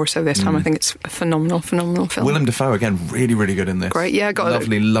 even more so this time. I think it's a phenomenal film. Willem Dafoe again, really, really good in this. Great, yeah, got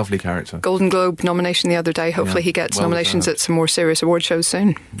a lovely character. Golden Globe nomination the other day. Hopefully Yeah, he gets well nominations deserved. at some more serious award shows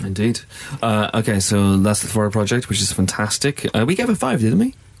soon. Indeed. Okay, so that's The Florida Project, which is fantastic. We gave it 5, didn't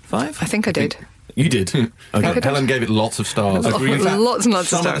we? 5? I think I did. You did. Okay. Helen gave it lots of stars. Lots In fact, and lots of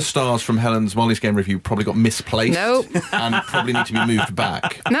some of the stars. stars from Helen's Molly's Game review probably got misplaced. Nope. And probably need to be moved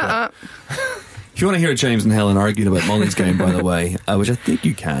back. Nuh-uh. If you want to hear James and Helen arguing about Molly's Game, by the way, which I think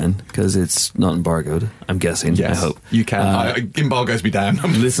you can, because it's not embargoed, I'm guessing, Yes, I hope. you can. Embargoes be damned.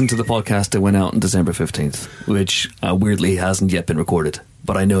 Listen to the podcast that went out on December 15th, which weirdly hasn't yet been recorded,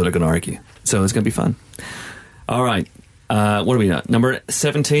 but I know they're going to argue. So it's going to be fun. All right. What are we at? Number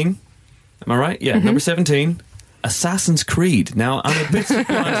 17? Am I right? Yeah, number 17. Assassin's Creed. Now, I'm a bit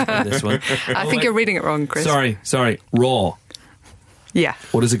surprised by this one. I think you're reading it wrong, Chris. Sorry. Raw. Yeah.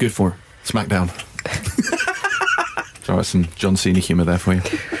 What is it good for? Smackdown. So that's some John Cena humour there for you.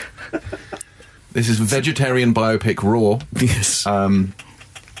 This is vegetarian biopic Raw. Yes.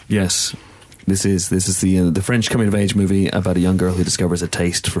 Yes. This is the French coming of age movie about a young girl who discovers a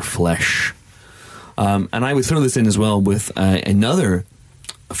taste for flesh. And I would throw this in as well with another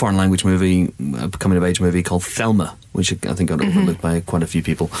foreign language movie, coming of age movie called Thelma, which I think got overlooked by quite a few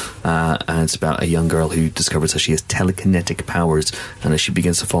people. And it's about a young girl who discovers that she has telekinetic powers, and as she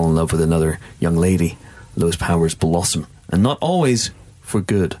begins to fall in love with another young lady, those powers blossom, and not always for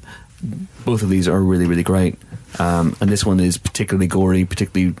good. Both of these are really, really great. And this one is particularly gory,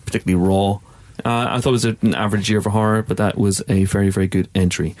 particularly raw. I thought it was an average year for horror, but that was a very, very good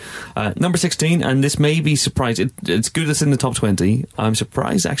entry. Number 16, and this may be surprising. It's good it's in the top 20. I'm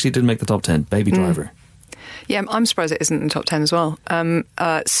surprised actually it didn't make the top 10. Baby Driver. Yeah, I'm surprised it isn't in the top 10 as well.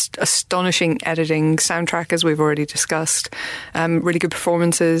 Astonishing editing, soundtrack, as we've already discussed. Really good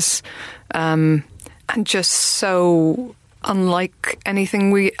performances. And just so unlike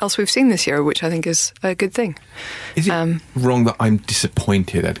anything else we've seen this year, which I think is a good thing. Is it wrong that I'm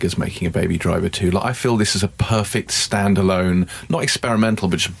disappointed Edgar's making a Baby Driver 2? Like, I feel this is a perfect standalone, not experimental,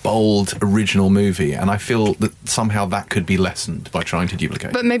 but just bold, original movie, and I feel that somehow that could be lessened by trying to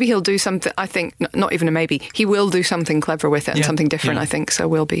duplicate. But maybe he'll do something, I think, not even a maybe, he will do something clever with it and something different, I think, so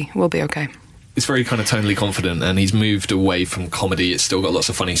we'll be okay. It's very kind of tonally confident, and he's moved away from comedy. It's still got lots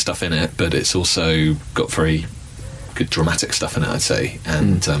of funny stuff in it, but it's also got very good dramatic stuff in it, I'd say.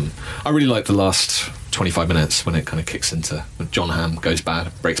 And I really like the last 25 minutes when it kind of kicks into when John Hamm breaks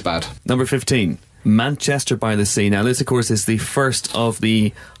bad. Number 15, Manchester by the Sea. Now this, of course, is the first of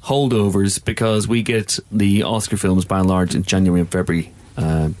the holdovers, because we get the Oscar films by and large in January and February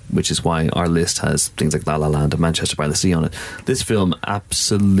which is why our list has things like La La Land and Manchester by the Sea on it. This film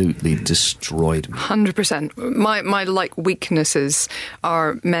absolutely destroyed me. 100%. My like weaknesses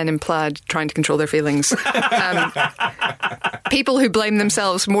are men in plaid trying to control their feelings. People who blame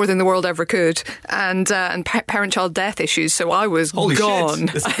themselves more than the world ever could, and parent-child death issues. So I was Holy gone.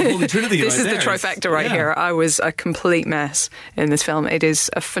 shit. This is the Holy Trinity This right is the there. trifecta right here. I was a complete mess in this film. It is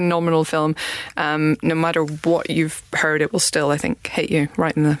a phenomenal film. No matter what you've heard, it will still, I think, hit you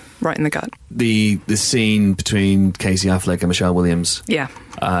right in the gut. The scene between Casey Affleck and Michelle Williams Yeah.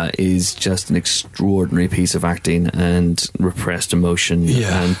 is just an extraordinary piece of acting and repressed emotion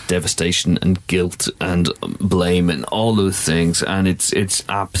and devastation and guilt and blame and all those things, and it's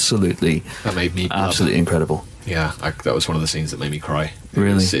absolutely That made me absolutely incredible. Yeah, that was one of the scenes that made me cry.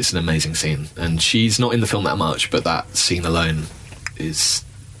 Really? It's an amazing scene. And she's not in the film that much, but that scene alone is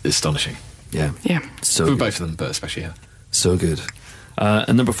astonishing. Yeah, Yeah. so For good. both of them, but especially her. So good.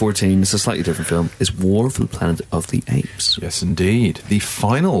 And number 14, it's a slightly different film, is War for the Planet of the Apes. Yes, indeed. The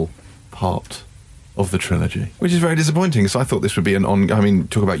final part of the trilogy, which is very disappointing, because I thought this would be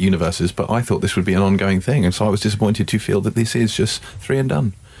talk about universes, but I thought this would be an ongoing thing, and so I was disappointed to feel that this is just 3 and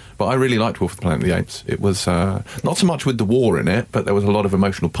done. But I really liked War for the Planet of the Apes. It was not so much with the war in it, but there was a lot of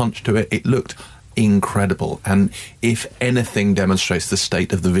emotional punch to it. It looked incredible, and if anything demonstrates the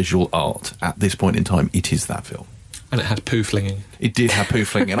state of the visual art at this point in time, it is that film. And it had poo flinging. It did have poo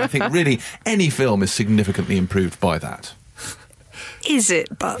flinging, and I think really any film is significantly improved by that. Is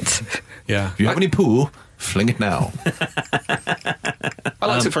it, but... Yeah. If you have any poo, fling it now. I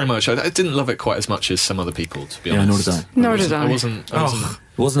liked it very much. I didn't love it quite as much as some other people, to be Yeah, honest. nor did I. Nor did I. I wasn't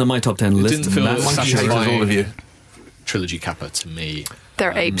It wasn't on my top 10 list. didn't feel Matt, Monkey haters, satisfying. all of you. trilogy capper to me.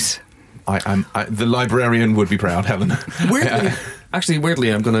 They're apes. The librarian would be proud, Helen. Weirdly,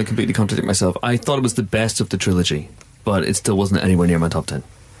 I'm going to completely contradict myself. I thought it was the best of the trilogy, but it still wasn't anywhere near my top 10.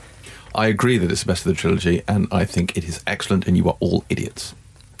 I agree that it's the best of the trilogy, and I think it is excellent, and you are all idiots.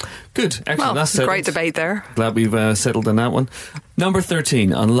 Good, excellent. Well, That's settled. great debate there. Glad we've settled on that one. Number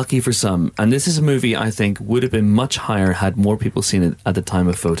 13, Unlucky for Some. And this is a movie I think would have been much higher had more people seen it at the time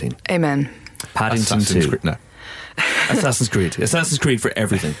of voting. Amen. Paddington Assassin's 2. Creed, no. Assassin's Creed. Assassin's Creed for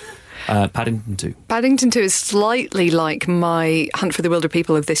everything. Paddington 2. Paddington 2 is slightly like my Hunt for the Wilder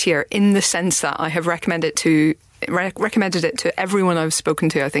People of this year, in the sense that I have recommended it to everyone I've spoken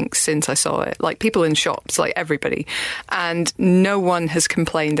to, I think, since I saw it. Like people in shops, like everybody. And no one has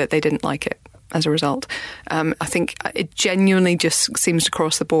complained that they didn't like it as a result. I think it genuinely just seems to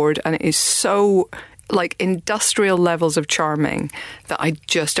cross the board, and it is so like industrial levels of charming that I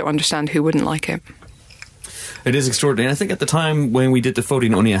just don't understand who wouldn't like it. It is extraordinary. I think at the time when we did the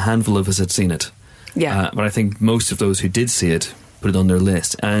voting, only a handful of us had seen it. Yeah. But I think most of those who did see it put it on their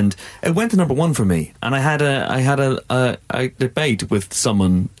list, and it went to number 1 for me. And I had a debate with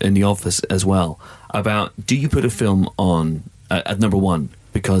someone in the office as well about, do you put a film on at number 1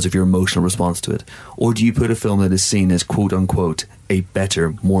 because of your emotional response to it, or do you put a film that is seen as quote unquote a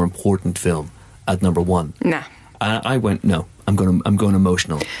better, more important film at number 1? Nah. I went, no, I'm going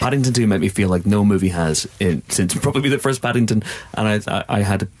emotional. Paddington 2 made me feel like no movie has since probably the first Paddington, and I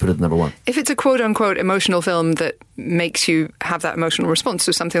had to put it at number 1. If it's a quote-unquote emotional film that makes you have that emotional response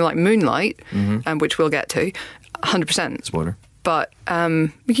to something like Moonlight, which we'll get to, 100%. Spoiler. But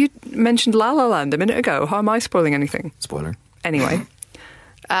you mentioned La La Land a minute ago. How am I spoiling anything? Spoiler. Anyway.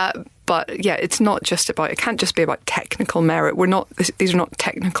 But yeah, it can't just be about technical merit. These are not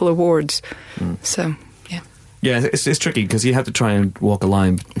technical awards. So, yeah. Yeah, it's tricky because you have to try and walk a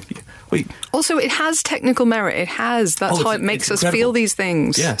line. Wait. Also, it has technical merit. It has. That's how it makes us feel these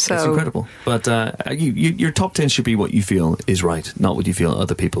things. Yeah, so. it's incredible. But your top 10 should be what you feel is right, not what you feel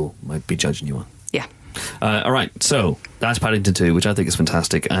other people might be judging you on. Yeah. All right, so that's Paddington 2, which I think is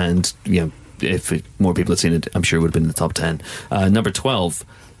fantastic. And if more people had seen it, I'm sure it would have been in the top 10. Number 12,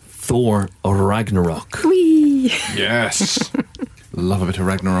 Thor Ragnarok. Whee! Yes. Love a bit of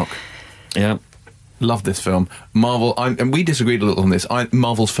Ragnarok. Yeah. Love this film. Marvel, and we disagreed a little on this.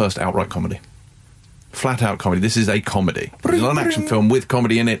 Marvel's first outright comedy. Flat out comedy. This is a comedy. It's not an action film with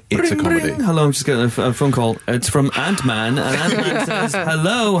comedy in it. It's a comedy. Hello, I'm just getting a phone call. It's from Ant-Man, and Ant-Man says,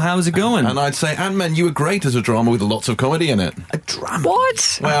 hello, how's it going? And I'd say, Ant-Man, you were great as a drama with lots of comedy in it. A drama?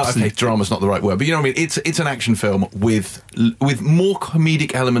 What? Well, okay, drama's not the right word, but you know what I mean? It's an action film with more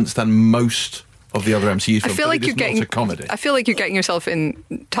comedic elements than most of the other MCU films. I feel like you're getting a comedy. I feel like you're tying yourself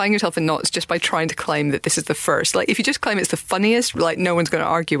in knots just by trying to claim that this is the first. Like, if you just claim it's the funniest, like, no one's going to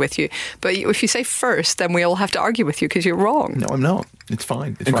argue with you. But if you say first, then we all have to argue with you because you're wrong. No, I'm not. It's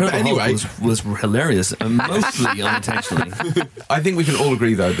fine. It's Incredible right. But anyway, Hulk was hilarious, mostly unintentionally. I think we can all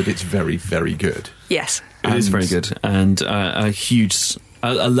agree though that it's very, very good. Yes. It is very good, and a huge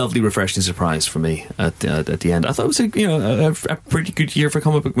a lovely, refreshing surprise for me at the end. I thought it was a pretty good year for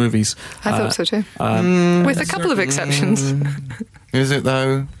comic book movies. I thought so too, with a couple of exceptions. Is it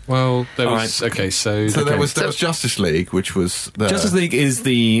though? Well, there was okay. So there was Justice League, which was Justice League is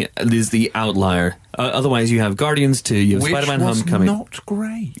the outlier. Otherwise, you have Guardians 2, you have Spider-Man: Homecoming. Not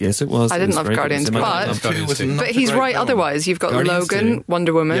great. Yes, it was. I didn't love Guardians, but he's right. Otherwise, you've got Guardians Logan, 2.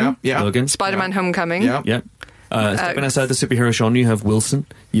 Wonder Woman, Logan, Spider-Man: Homecoming. Yep. Stepping outside the superhero genre, you have Wilson,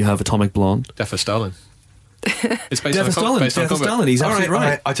 you have Atomic Blonde. Death of Stalin. It's based Death of Stalin. He's absolutely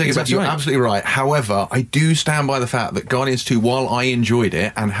right. I take it back. You're absolutely right. However, I do stand by the fact that Guardians 2, while I enjoyed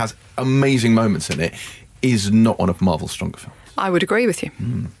it and has amazing moments in it, is not one of Marvel's stronger films. I would agree with you.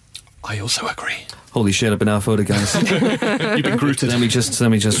 I also agree. Holy shit! I've been outvoted, guys. You've been Grooted. Let me just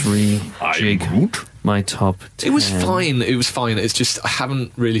rejig my top 10. It was fine. It's just I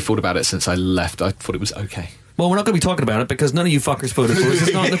haven't really thought about it since I left. I thought it was okay. Well, we're not going to be talking about it because none of you fuckers voted for us.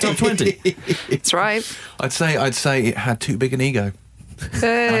 It's not in the top 20. That's right. I'd say it had too big an ego.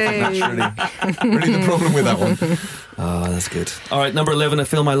 Hey. I think that's really the problem with that one. Oh, that's good. All right, number 11, a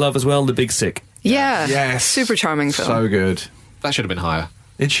film I love as well, The Big Sick. Yeah. Yes. Super charming film. So good. That should have been higher.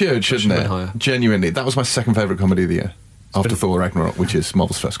 It shouldn't it? Higher. Genuinely, that was my second favourite comedy of the year. After Thor Ragnarok, which is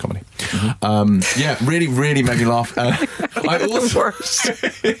Marvel's first comedy. Mm-hmm. Really, really made me laugh. I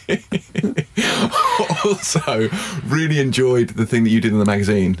also really enjoyed the thing that you did in the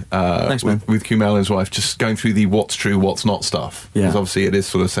magazine with Kumail and his wife, just going through the what's true, what's not stuff. Yeah. Because obviously it is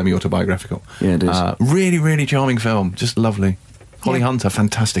sort of semi-autobiographical. Yeah, it is. Really, really charming film. Just lovely. Holly Hunter,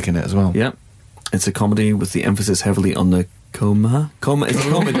 fantastic in it as well. Yeah. It's a comedy with the emphasis heavily on the It's a comedy.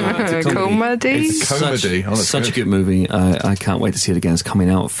 Comedy? Comedy. Such a good movie. I can't wait to see it again. It's coming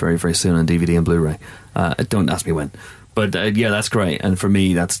out very, very soon on DVD and Blu-ray. Don't ask me when. But yeah, that's great. And for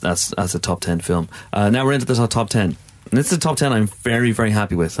me, that's a top 10 film. Now we're into the top 10. And this is a top 10 I'm very, very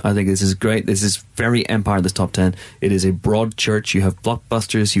happy with. I think this is great. This is very Empire, this top 10. It is a broad church. You have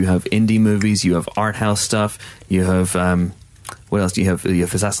blockbusters, you have indie movies, you have art house stuff, you have... what else do you have? You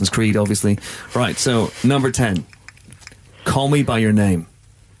have Assassin's Creed, obviously. Right, so number 10. Call Me By Your Name.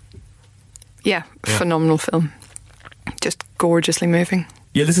 Yeah, phenomenal film. Just gorgeously moving.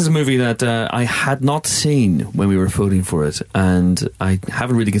 Yeah, this is a movie that I had not seen when we were voting for it, and I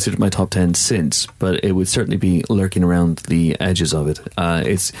haven't really considered my top 10 since, but it would certainly be lurking around the edges of it.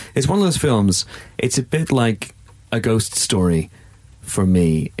 It's one of those films, it's a bit like a ghost story for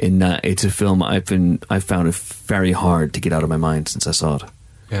me, in that it's a film I've found it very hard to get out of my mind since I saw it.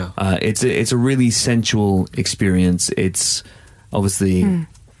 Yeah, it's a really sensual experience. It's obviously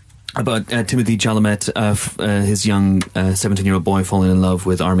about Timothy Chalamet, his young 17-year-old boy falling in love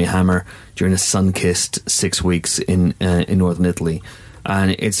with Armie Hammer during a sun-kissed 6 weeks in northern Italy,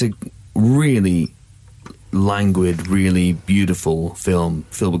 and it's a really languid, really beautiful film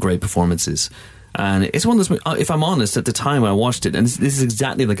filled with great performances. And it's one of those, if I'm honest, at the time when I watched it, and this is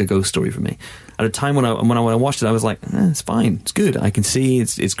exactly like a ghost story for me. At a time when I watched it, I was like, it's fine, it's good. I can see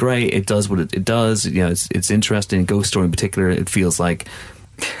it's great. It does what it does. You know, it's interesting. Ghost story in particular, it feels like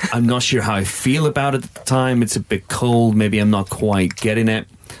I'm not sure how I feel about it at the time. It's a bit cold. Maybe I'm not quite getting it.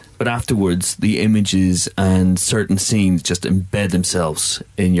 But afterwards, the images and certain scenes just embed themselves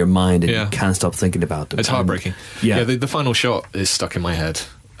in your mind, and you can't stop thinking about them. It's heartbreaking. The final shot is stuck in my head.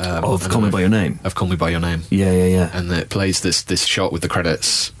 Of Call Me By Your Name. Of Call Me By Your Name. Yeah. And it plays this shot with the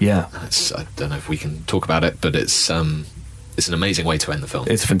credits. Yeah. I don't know if we can talk about it, but it's an amazing way to end the film.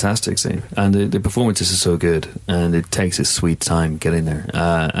 It's a fantastic scene, and the performances are so good, and it takes its sweet time getting there.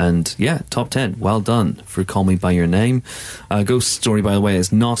 And yeah, top 10, well done for Call Me By Your Name. Ghost Story, by the way,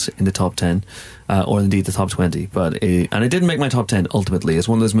 is not in the top 10, or indeed the top 20, and it didn't make my top 10 ultimately. It's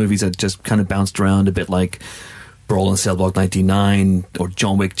one of those movies that just kind of bounced around a bit like Brawl in Cell Block 99 or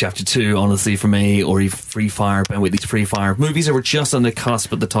John Wick Chapter 2, honestly, for me, or even Free Fire, Ben Wheatley's Free Fire. Movies that were just on the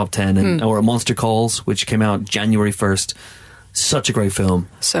cusp of the top 10, or Monster Calls, which came out January 1st. Such a great film.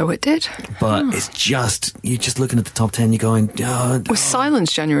 So it did. But it's just, you're just looking at the top 10, you're going... Was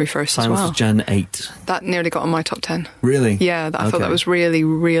Silence January 1st Silence as well? was Jan 8. That nearly got on my top 10. Really? Yeah, I thought that was really,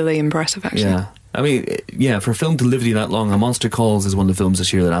 really impressive, actually. Yeah. I mean, yeah, for a film to live you that long, Monster Calls is one of the films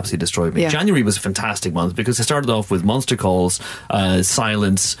this year that absolutely destroyed me. Yeah. January was a fantastic month because it started off with Monster Calls,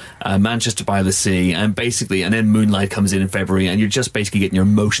 Silence, Manchester by the Sea, and then Moonlight comes in February, and you're just basically getting your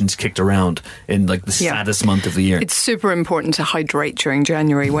emotions kicked around in like the saddest month of the year. It's super important to hydrate during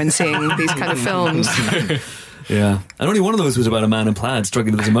January when seeing these kind of films. Yeah. And only one of those was about a man in plaid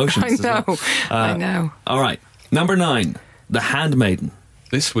struggling with his emotions. I know. All right. Number 9, The Handmaiden.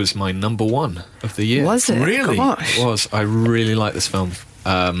 This was my number 1 of the year. Was it? Really? Gosh. It was. I really like this film.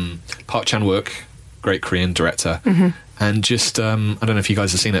 Park Chan-wook, great Korean director, and just I don't know if you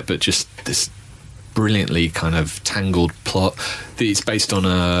guys have seen it, but just this brilliantly kind of tangled plot. It's based on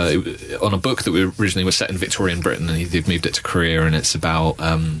a book that originally was set in Victorian Britain, and they've moved it to Korea, and it's about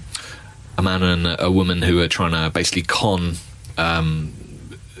a man and a woman who are trying to basically con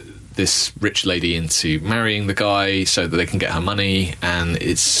this rich lady into marrying the guy so that they can get her money, and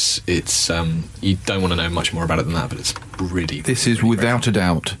it's you don't want to know much more about it than that, but it's really This is really without a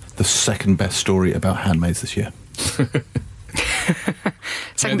doubt the second best story about handmaids this year. Second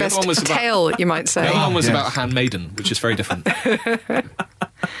the other best one was about- tale, you might say. The other one was yes. about handmaiden, which is very different.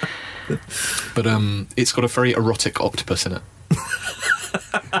 But it's got a very erotic octopus in it.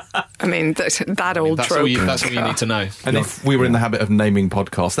 I mean, that old That's trope. all you need to know. And if we were in the habit of naming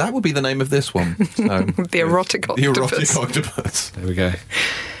podcasts, that would be the name of this one. So, The erotic The octopus. erotic octopus. There we go.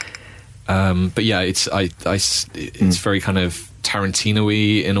 But yeah, it's very kind of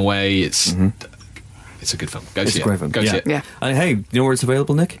Tarantino-y in a way. It's a good film. Go It's see a it. great film. Go see it. Yeah. Hey, you know where it's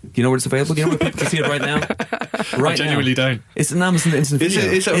available, Nick? You know where it's available? You know where people can see it right now? Right I genuinely now. don't. It's an Amazon Instant Is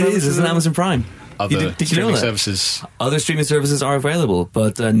Video. it? Is it on It is. Amazon? It's an Amazon Prime. Other Did you know streaming that? services. Other streaming services are available,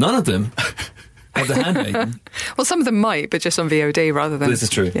 but none of them have The Handmaiden. Well, some of them might, but just on VOD rather than... This is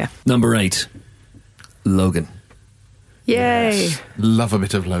true. Yeah. Number 8, Logan. Yay. Love a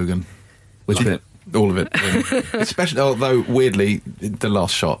bit of Logan. Which bit? All of it. Especially, although weirdly, the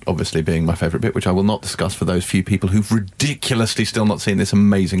last shot obviously being my favourite bit, which I will not discuss for those few people who've ridiculously still not seen this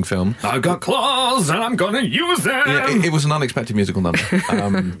amazing film. I've got claws and I'm going to use them. Yeah, it was an unexpected musical number.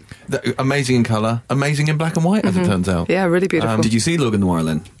 Amazing in colour, amazing in black and white, as it turns out. Yeah, really beautiful. Did you see Logan Noir,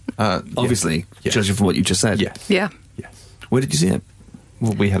 Lynn? Obviously, Yes. judging from what you just said. Yes. Yeah. Yes. Where did you see it?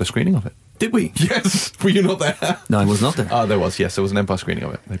 Well, we had a screening of it. Did we? Yes. Were you not there? No, I was not there. Oh, there was. Yes, there was an Empire screening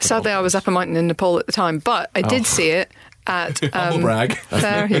of it. They put Sadly, it on. I was up a mountain in Nepal at the time, but I did see it at... Humble brag.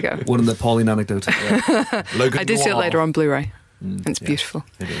 There you go. One of the Pauline anecdotes. Logan I did see it Noir. later on Blu-ray. It's beautiful.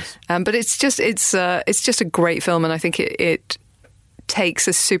 It is. But it's just a great film, and I think it takes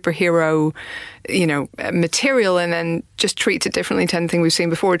a superhero, material and then just treats it differently to anything we've seen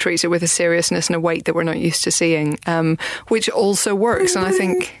before. It treats it with a seriousness and a weight that we're not used to seeing, which also works. And I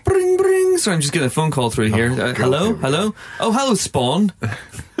think... Bring, bring. Sorry, I'm just getting a phone call through here. Hello? Hello? Oh, hello, Spawn. Oh,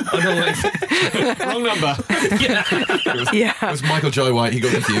 no, wait. Wrong number. Yeah. It was Michael Jai White. He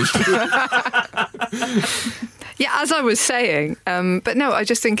got confused. Yeah, as I was saying. But no, I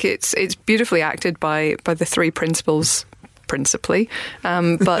just think it's beautifully acted by the three principals, principally.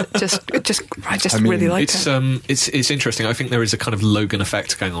 But I just really like it. It's interesting. I think there is a kind of Logan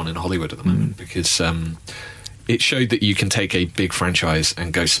effect going on in Hollywood at the moment because it showed that you can take a big franchise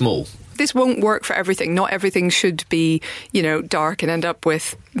and go small. This won't work for everything. Not everything should be, dark and end up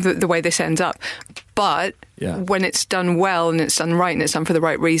with the way this ends up. But when it's done well and it's done right and it's done for the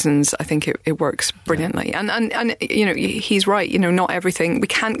right reasons, I think it works brilliantly. Yeah. And he's right. Not everything. We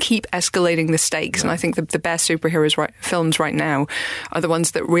can't keep escalating the stakes. Yeah. And I think the best superheroes films right now are the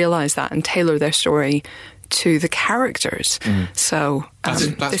ones that realise that and tailor their story to the characters. So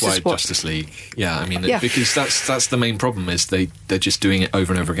that's why Justice League. Yeah, I mean, because that's the main problem is they're just doing it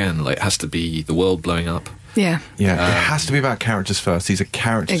over and over again. Like, it has to be the world blowing up. Yeah. It has to be about characters first. These are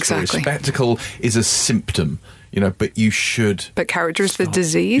character Exactly. stories. Spectacle is a symptom, but you should. But character is the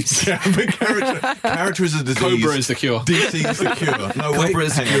disease. Yeah, but character is a disease. Cobra is the cure. DC is the cure. No, Cobra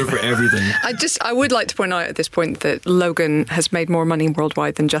is the cure for everything. I would like to point out at this point that Logan has made more money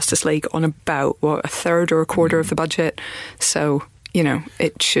worldwide than Justice League on about a third or a quarter of the budget. So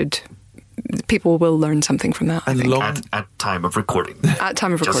it should. People will learn something from that. At time of recording. At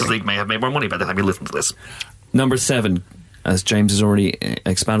time of recording. Justice League may have made more money by the time you listen to this. Number 7, as James has already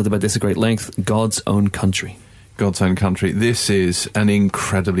expounded about this at great length, God's Own Country. God's Own Country. This is an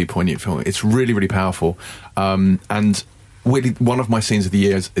incredibly poignant film. It's really, really powerful. And really, one of my scenes of the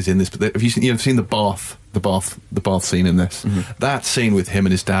year is in this. But have you seen the bath scene in this? That scene with him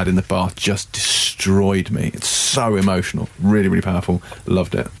and his dad in the bath just destroyed me. It's so emotional. Really, really powerful.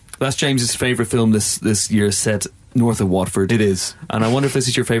 Loved it. That's James's favourite film this year, set north of Watford. It is. And I wonder if this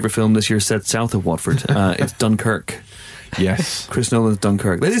is your favourite film this year, set south of Watford. It's Dunkirk. Yes. Chris Nolan's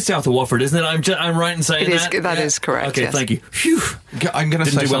Dunkirk. That is south of Watford, isn't it? I'm right in saying that? That is correct. Okay, yes. thank you. Phew. I'm going to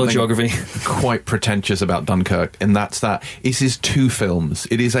say do well in something geography. quite pretentious about Dunkirk, and that's that it is two films.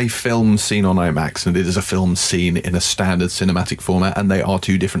 It is a film seen on IMAX, and it is a film seen in a standard cinematic format, and they are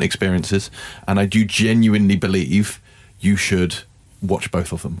two different experiences. And I do genuinely believe you should watch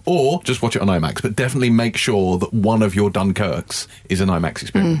both of them, or just watch it on IMAX, but definitely make sure that one of your Dunkirks is an IMAX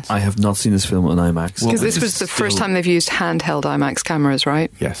experience. I have not seen this film on IMAX. Because this was the first time they've used handheld IMAX cameras,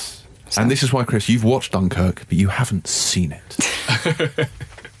 right? Yes. And this is why, Chris, you've watched Dunkirk, but you haven't seen it.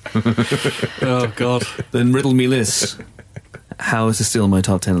 Oh, God. Then riddle me this. How is it still in my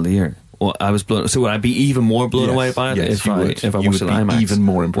top 10 of the year? Well, I was blown. So would I be even more blown Yes, away by it yes, if you I would. if I You watched it would in be IMAX? even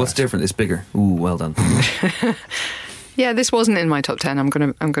more impressed. What's different? It's bigger. Ooh, well done. Yeah, this wasn't in my top 10. I'm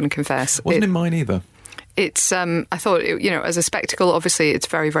gonna confess. Wasn't in mine either. It's I thought as a spectacle, obviously it's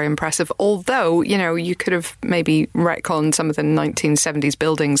very, very impressive. Although you could have maybe retconned some of the 1970s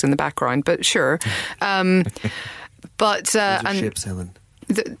buildings in the background, but sure. But Those are and ships, Helen.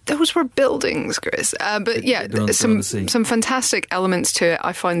 those were buildings, Chris. But yeah, They're on the some sea. fantastic elements to it.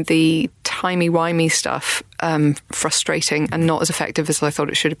 I find the timey-wimey stuff frustrating and not as effective as I thought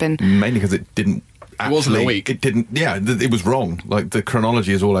it should have been. Mainly because it didn't. Actually, wasn't a week. It didn't. Yeah, it was wrong. Like the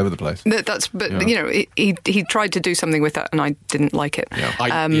chronology is all over the place. He tried to do something with that, and I didn't like it.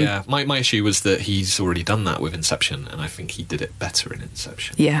 Yeah. My issue was that he's already done that with Inception, and I think he did it better in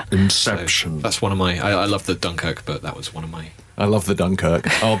Inception. Yeah. Inception. So that's one of my. I love the Dunkirk, but that was one of my. I love the Dunkirk.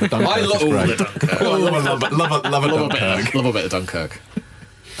 Oh, the Dunkirk I love is great. the Dunkirk. Oh, I love a Dunkirk. Love a bit of Dunkirk.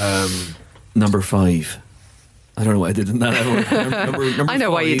 Number 5. I don't know why I did that. Number I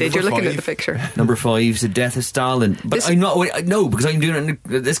know why you did. You're looking at the 5. picture. Number 5 is The Death of Stalin. But I'm not. No, because I'm doing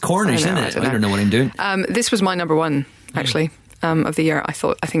it. It's Cornish, isn't it? I don't know what I'm doing. This was my number 1, actually. Of the year. I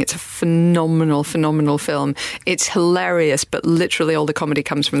think it's a phenomenal film. It's hilarious, but literally all the comedy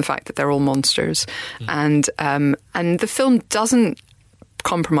comes from the fact that they're all monsters, and the film doesn't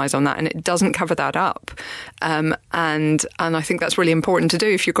compromise on that, and it doesn't cover that up, and I think that's really important to do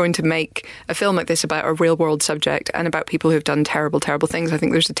if you're going to make a film like this about a real world subject and about people who've done terrible things. I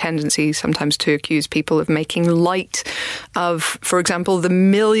think there's a tendency sometimes to accuse people of making light of, for example, the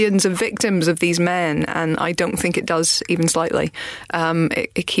millions of victims of these men, and I don't think it does even slightly.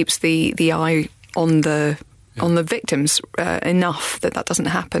 It keeps the eye on the victims enough that doesn't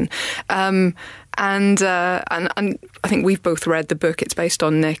happen. And I think we've both read the book it's based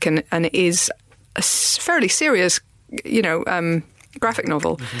on, Nick, and it is a fairly serious, graphic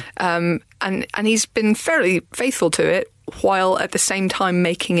novel. And he's been fairly faithful to it, while at the same time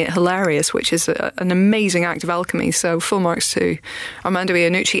making it hilarious, which is an amazing act of alchemy. So full marks to Armando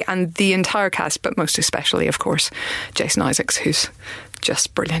Iannucci and the entire cast, but most especially, of course, Jason Isaacs, who's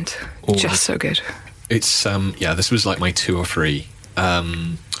just brilliant, just so good. It's this was like my 2 or 3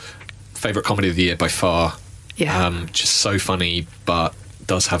 favourite comedy of the year by far. Yeah. Just so funny, but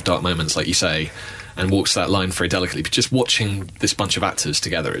does have dark moments, like you say, and walks that line very delicately. But just watching this bunch of actors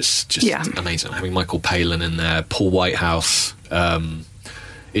together is just amazing. Having Michael Palin in there, Paul Whitehouse.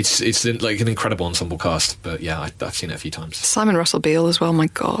 It's like an incredible ensemble cast. But yeah, I've seen it a few times. Simon Russell Beale as well. My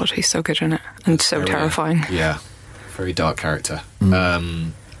God, he's so good in it and so terrifying. Yeah, very dark character.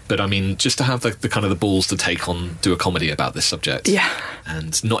 But I mean, just to have the kind of the balls to do a comedy about this subject. Yeah.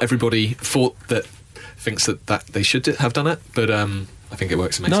 And not everybody thinks that they should have done it, but I think it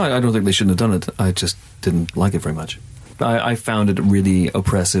works amazing. No, I don't think they shouldn't have done it. I just didn't like it very much. I found it really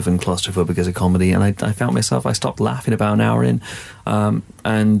oppressive and claustrophobic as a comedy, and I found myself, I stopped laughing about an hour in.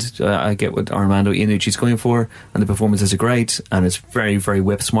 I get what Armando Iannucci's going for, and the performances are great, and it's very, very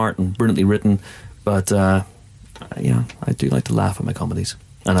whip smart and brilliantly written. But, I do like to laugh at my comedies.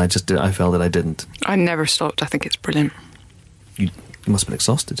 And I felt that I didn't. I never stopped. I think it's brilliant. You must have been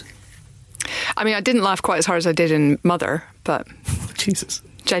exhausted. I mean, I didn't laugh quite as hard as I did in Mother, but Jesus.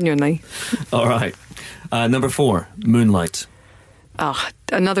 Genuinely. All right. Number 4, Moonlight.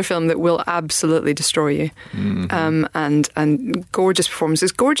 Another film that will absolutely destroy you. Mm-hmm. And gorgeous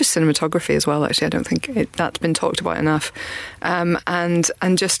performances, gorgeous cinematography as well, actually. I don't think that's been talked about enough. And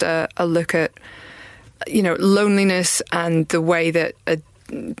just a look at, loneliness and the way that a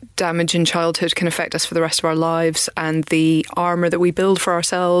damage in childhood can affect us for the rest of our lives, and the armour that we build for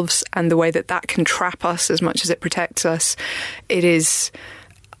ourselves, and the way that can trap us as much as it protects us. It is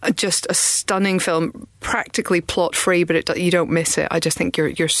just a stunning film, practically plot free, but you don't miss it. I just think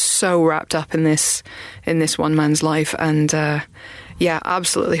you're so wrapped up in this one man's life, and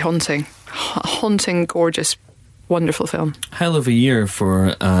absolutely haunting, gorgeous, wonderful film. Hell of a year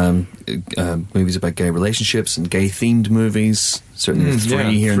for movies about gay relationships and gay themed movies. Certainly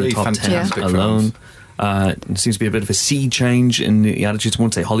 3 here in the top 10 alone. It seems to be a bit of a sea change in the attitudes. I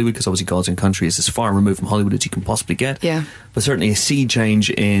won't say Hollywood, because obviously Gods and Country is as far removed from Hollywood as you can possibly get. Yeah. But certainly a sea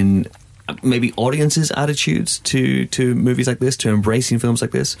change in maybe audiences' attitudes to movies like this, to embracing films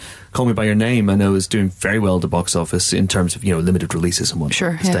like this. Call Me By Your Name, I know, is doing very well at the box office in terms of limited releases and whatnot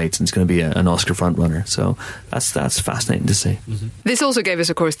in the States, and it's going to be an Oscar frontrunner. So that's fascinating to see. Mm-hmm. This also gave us,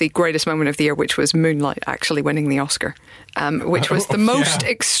 of course, the greatest moment of the year, which was Moonlight actually winning the Oscar, which was the most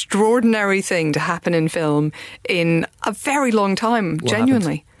extraordinary thing to happen in film in a very long time.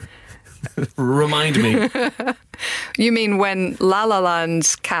 Genuinely. Remind me. You mean when La La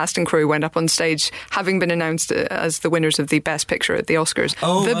Land's cast and crew went up on stage, having been announced as the winners of the Best Picture at the Oscars,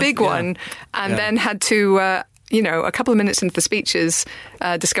 the big one, and then had to, a couple of minutes into the speeches,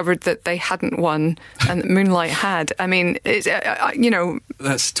 discovered that they hadn't won and that Moonlight had. I mean, it's,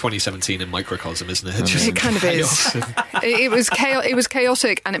 That's 2017 in microcosm, isn't it? It kind of is. It was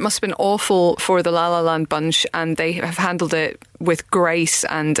chaotic, and it must have been awful for the La La Land bunch, and they have handled it with grace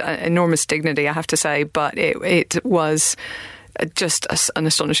and enormous dignity, I have to say. But it was just an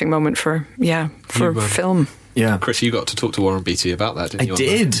astonishing moment for film. Yeah. Chris, you got to talk to Warren Beatty about that, didn't you? I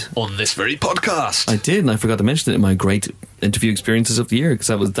did. On this very podcast. I did, and I forgot to mention it in my great interview experiences of the year, because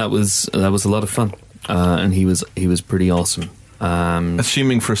that was a lot of fun, and he was pretty awesome.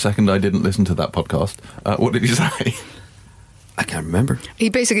 Assuming for a second I didn't listen to that podcast, what did he say? I can't remember. He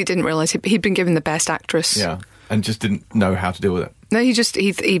basically didn't realise he'd been given the Best Actress. Yeah, and just didn't know how to deal with it. No, he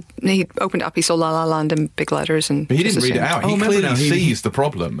opened it up. He saw La La Land in big letters, and but he didn't read it out. He clearly sees the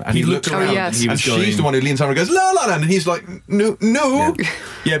problem, and he looks around. yes. And she's the one who leans over and goes La La Land, and he's like, no.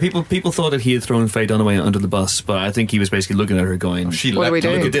 Yeah, people thought that he had thrown Faye Dunaway under the bus, but I think he was basically looking at her going, what do we do?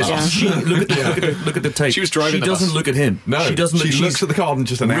 Look at this. Yeah. Look at the tape. She was driving. She doesn't look at him. No, she doesn't. She looks at the card and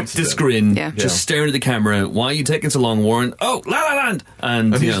just announces this it. grin, Yeah. just staring at the camera. Why are you taking so long, Warren? Oh, La La Land,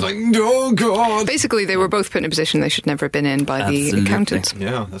 and he's like, oh God. Basically, they were both put in a position they should never have been in by the accountants.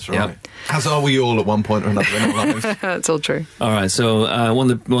 Yeah, that's right. Yep. As are we all at one point or another in our lives. That's all true. All right, so one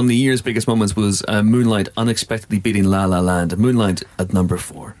of the year's biggest moments was Moonlight unexpectedly beating La La Land. Moonlight at number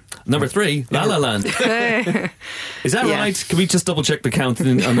 4. Number 3, La La Land. Is that right? Can we just double check the count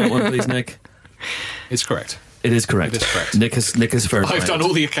on that one, please, Nick? It's correct. It is correct. It is correct. Nick has verified. I've done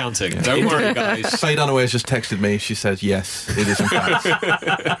all the accounting. Don't worry, guys. Faye Dunaway has just texted me. She says, yes, it is in fact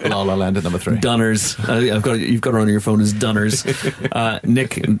La La Land at number 3. Dunners. You've got her on your phone as Dunners.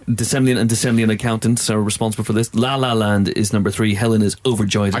 Nick de Semlyen and de Semlyen accountants are responsible for this. La La Land is number 3. Helen is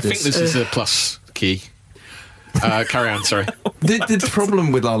overjoyed at I this. think this is a plus key. Carry on, sorry. The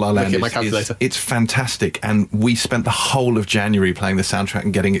problem with La La Land my is calculator. it's fantastic, and we spent the whole of January playing the soundtrack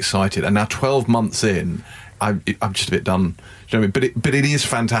and getting excited, and now 12 months in, I'm just a bit done. Do you know what I mean? But it is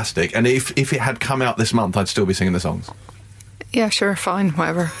fantastic, and if it had come out this month, I'd still be singing the songs. Yeah, sure, fine,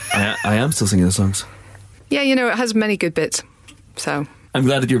 whatever. I am still singing the songs. Yeah, it has many good bits, so... I'm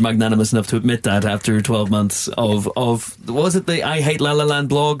glad that you're magnanimous enough to admit that after 12 months of was it the I Hate La La Land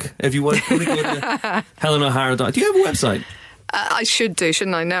blog? If you want to go to Helen O'Hara. Do you have a website? I should do,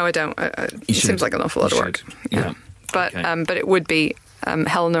 shouldn't I? No, I don't. It seems like an awful lot of work. Yeah. But Okay. but it would be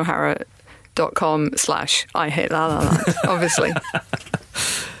HelenO'Hara.com/I Hate La La Land, obviously.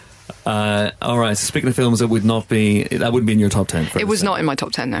 All right. So speaking of films that wouldn't be in your top 10. It was not in my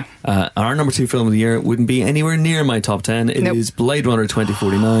top 10 now. Our number 2 film of the year wouldn't be anywhere near my top 10. It Nope. is Blade Runner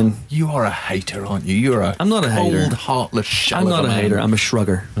 2049. You are a hater, aren't you? I'm not a hater. Cold, heartless shell I'm of not a man. hater. I'm a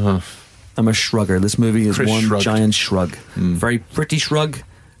shrugger. I'm a shrugger. This movie is Chris one shrugged. giant shrug. Very pretty shrug.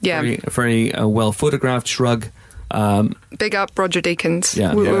 Yeah. Very well photographed shrug. Big up Roger Deakins.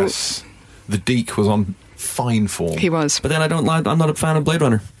 Yeah. Woo woo. Yes. The Deke was on fine form. He was. But then I'm not a fan of Blade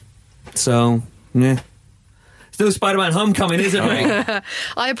Runner. So, yeah. It's no Spider-Man Homecoming, is it, right?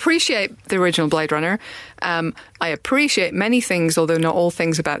 I appreciate the original Blade Runner. I appreciate many things, although not all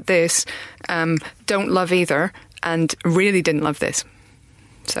things about this. Don't love either, and really didn't love this.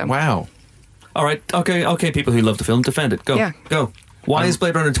 So Wow. All right. Okay, people who love the film, defend it. Go. Yeah. Go. Why is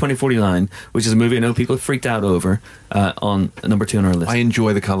Blade Runner 2049, which is a movie I know people freaked out over, on number 2 on our list? I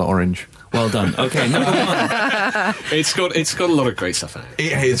enjoy the colour orange. Well done. Okay, number 1. It's got a lot of great stuff in it.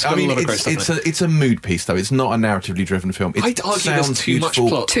 It is. got I mean, a lot of great stuff in it. it's a mood piece, though. It's not a narratively driven film. It I'd argue there's sounds too much beautiful.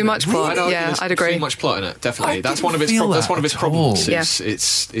 plot. Too much plot, I'd argue yeah, there's I'd agree. Too much plot in it, definitely. I That's one of didn't its feel that's one of that its at problems. all. It's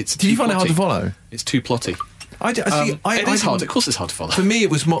Did too you find it hard to plotty. follow? It's too plotty. I It is hard. Of course, it's hard to follow. For me,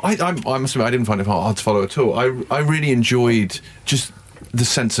 it was more. I must admit, I didn't find it hard to follow at all. I really enjoyed just the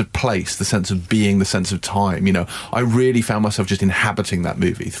sense of place, the sense of being, the sense of time. I really found myself just inhabiting that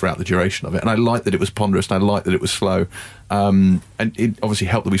movie throughout the duration of it, and I liked that it was ponderous, and I liked that it was slow. And it obviously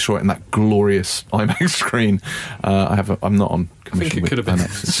helped that we saw it in that glorious IMAX screen. I'm not on commission it with could have been.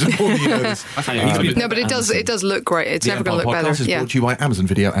 IMAX. It's just more, this no, but it does look great. It's The never going to Empire look Podcast better. is Yeah. brought to you by Amazon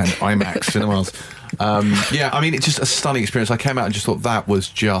Video and IMAX Cinemas. I mean, it's just a stunning experience. I came out and just thought that was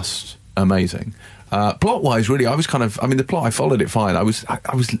just amazing. Plot-wise, really, the plot, I followed it fine. I was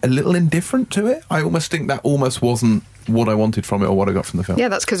a little indifferent to it. I almost think that almost wasn't what I wanted from it or what I got from the film. Yeah,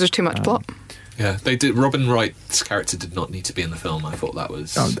 that's because there's too much plot. Yeah, they did. Robin Wright's character did not need to be in the film. I thought that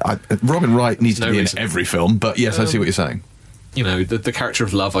was. Robin Wright needs to No be reason. in every film, but yes, I see what you're saying. The character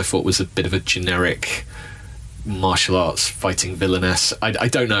of Love I thought was a bit of a generic martial arts fighting villainess. I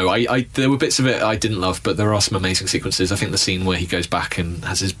don't know. I there were bits of it I didn't love, but there are some amazing sequences. I think the scene where he goes back and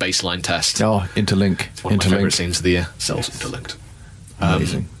has his baseline test. Oh, interlink. It's one of my favourite scenes of the year. Cells interlinked.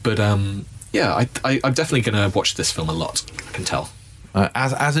 Amazing. But yeah, I'm definitely going to watch this film a lot. I can tell.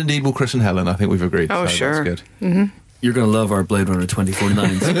 As indeed will Chris and Helen. I think we've agreed. Oh, so sure. That's good. Mm-hmm. You're going to love our Blade Runner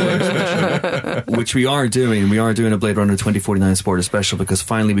 2049 supporter special, which we are doing. We are doing a Blade Runner 2049 supporter special because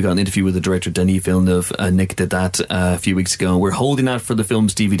finally we got an interview with the director Denis Villeneuve. Nick did that a few weeks ago. We're holding that for the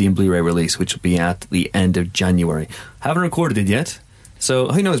film's DVD and Blu-ray release, which will be at the end of January. Haven't recorded it yet, so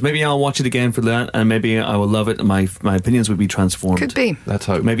who knows? Maybe I'll watch it again for that, and maybe I will love it, and my opinions will be transformed. Could be. Let's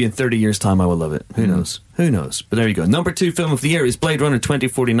hope. Maybe in 30 years' time I will love it. Who knows? Who knows? But there you go. Number 2 film of the year is Blade Runner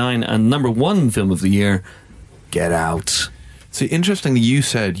 2049, and number 1 film of the year, Get Out. See, interestingly, you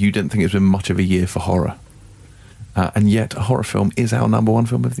said you didn't think it's been much of a year for horror. And yet, a horror film is our number 1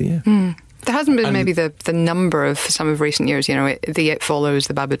 film of the year. There hasn't been maybe the number of some of recent years, you know, the It Follows,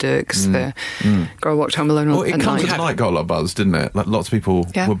 the Babadooks, the Girl Walked Home Alone Well, It at Comes Night. at Night got a lot of buzz, didn't it? Like, lots of people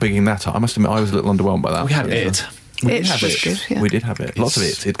were bigging that up. I must admit, I was a little underwhelmed by that. We had It. We did It have was it. good, yeah. We did have it. Lots of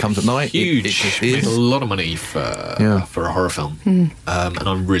it. It Comes at Night. Huge. It just Made a is. lot of money for a horror film. And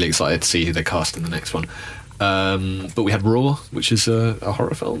I'm really excited to see who they cast in the next one. But we had Raw, which is a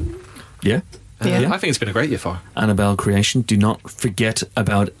horror film. Yeah. Yeah. I think it's been a great year for her. Annabelle Creation. Do not forget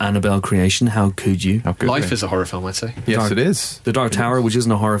about Annabelle Creation. How could you? How good Life they- is a horror film, I'd say. Yes, Dark- it is. The Dark Tower, which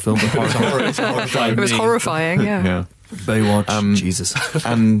isn't a horror film, but It's horror. It's horror. It was horrifying, yeah. Yeah. Baywatch. Jesus.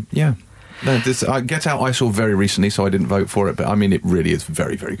 And yeah. No, this Get Out I saw very recently, so I didn't vote for it, but I mean, it really is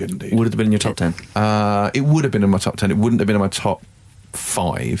very, very good indeed. Would it have been in your top 10? It would have been in my top 10. It wouldn't have been in my top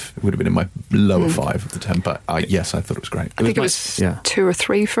 5. It would have been in my lower 5 of the 10, but yes, I thought it was great. I think it was 2 or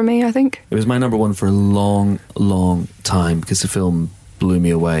 3 for me, I think. It was my number 1 for a long, long time because the film blew me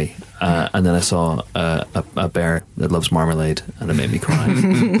away. And then I saw a bear that loves marmalade, and it made me cry.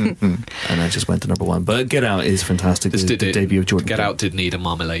 And I just went to number 1. But Get Out is fantastic. This the debut of Jordan Get Peele. Out did need a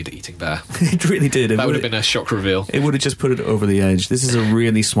marmalade-eating bear. It really did. That would have been a shock reveal. It would have just put it over the edge. This is a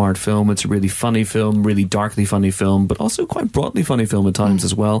really smart film. It's a really funny film, really darkly funny film, but also quite broadly funny film at times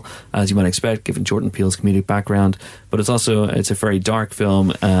as well, as you might expect, given Jordan Peele's comedic background. But it's a very dark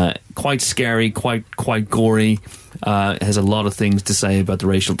film, quite scary, quite gory. It has a lot of things to say about the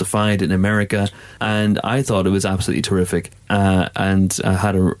racial divide in America, and I thought it was absolutely terrific, and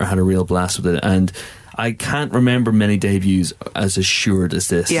had a real blast with it. And I can't remember many debuts as assured as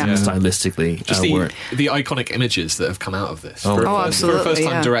this, stylistically. Just the iconic images that have come out of this. Oh, absolutely, For a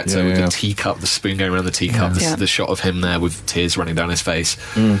first-time director, with the teacup, the spoon going around the teacup, the shot of him there with tears running down his face.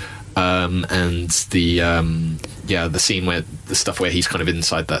 And the scene where the stuff where he's kind of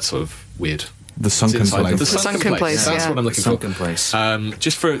inside that sort of weird. The sunken place. The sunken place. That's what I'm looking Sunken for. place.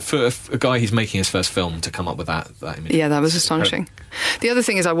 Just for a guy who's making his first film to come up with that image. Yeah, that was astonishing. The other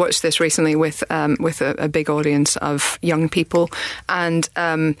thing is, I watched this recently with a big audience of young people, and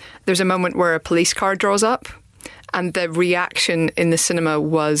there's a moment where a police car draws up, and the reaction in the cinema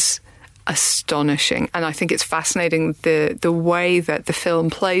was astonishing. And I think it's fascinating the way that the film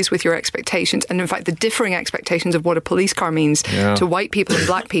plays with your expectations, and in fact the differing expectations of what a police car means to white people and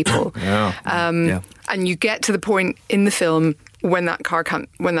black people. And you get to the point in the film when that car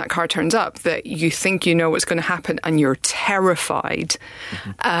turns up that you think you know what's going to happen, and you're terrified.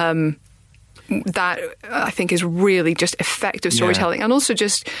 That I think is really just effective storytelling, and also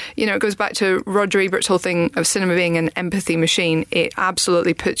just, you know, it goes back to Roger Ebert's whole thing of cinema being an empathy machine. It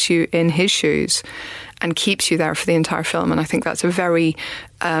absolutely puts you in his shoes and keeps you there for the entire film, and I think that's a very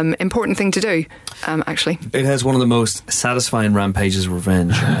important thing to do, actually. It has one of the most satisfying rampages of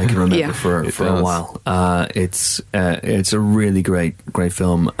revenge I can remember for a while. It's a really great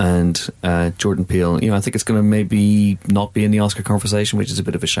film, and Jordan Peele, you know, I think it's going to maybe not be in the Oscar conversation, which is a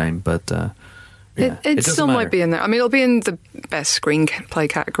bit of a shame, but it still might be in there. I mean, it'll be in the best screenplay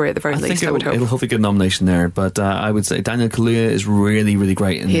category at the very least, I would hope. It'll hopefully get a nomination there, but I would say Daniel Kaluuya is really, really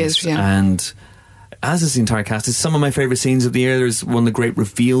great in this. He is, yeah. And as is the entire cast, it's some of my favourite scenes of the year. There's one of the great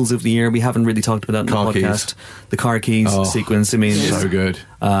reveals of the year. We haven't really talked about that in the podcast. The car keys sequence. I mean, so good.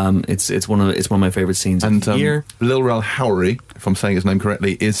 It's one of my favourite scenes of the year. Lil Rel Howery, if I'm saying his name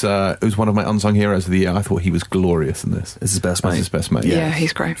correctly, is one of my unsung heroes of the year. I thought he was glorious in this. It's his best mate. His best mate. Yeah,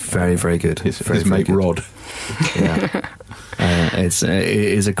 he's great. Very, very good. His very mate good. Rod. Yeah. It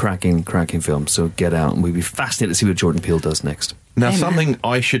is a cracking film, so Get Out, and we'd be fascinated to see what Jordan Peele does next. Now, something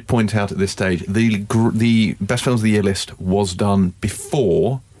I should point out at this stage, the best films of the year list was done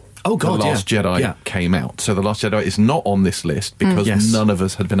before The Last Jedi came out. So The Last Jedi is not on this list because none of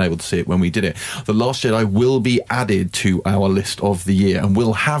us had been able to see it when we did it. The Last Jedi will be added to our list of the year, and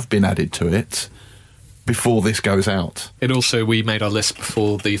will have been added to it before this goes out. We made our list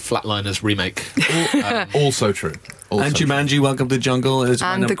before the Flatliners remake. Also true. And Jumanji, Welcome to the Jungle is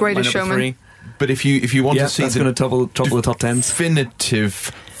and The Greatest Showman. 3. But if you want to see that's going to topple the top 10s. definitive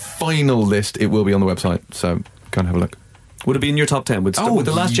final list, it will be on the website. So go and have a look. Would it be in your top 10? Would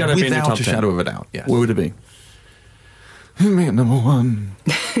The Last Jedi be in your top 10? Without a shadow of a doubt, yes. Where would it be? Me at number 1.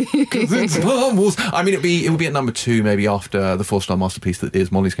 'Cause it's Star Wars. I mean, it would be at number 2, maybe after the 4-star masterpiece that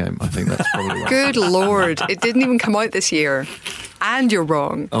is Molly's Game. I think that's probably right. Good Lord. It didn't even come out this year. And you're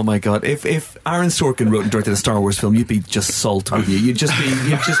wrong. Oh my God! If Aaron Sorkin wrote and directed a Star Wars film, you'd be just salt, would you? You'd just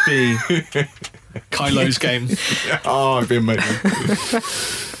be Kylo's Game. Oh, it'd be amazing.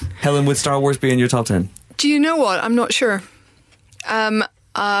 Helen, would Star Wars be in your top 10? Do you know what? I'm not sure.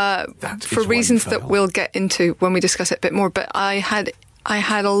 For reasons that we'll get into when we discuss it a bit more. But I had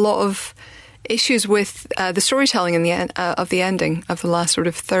a lot of issues with the storytelling in the end of the ending of the last sort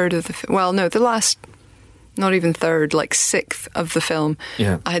of third of the last. Not even third, like sixth of the film.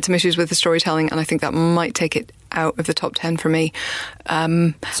 Yeah. I had some issues with the storytelling, and I think that might take it out of the top 10 for me.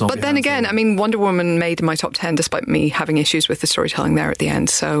 But then again, I mean, Wonder Woman made my top 10 despite me having issues with the storytelling there at the end.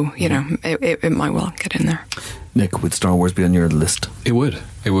 So, you know, it might well get in there. Nick, would Star Wars be on your list? It would.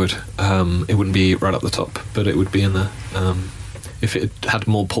 It wouldn't be right up the top, but it would be in there. If it had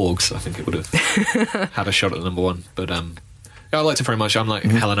more porgs, I think it would have had a shot at number 1. But I liked it very much. I'm like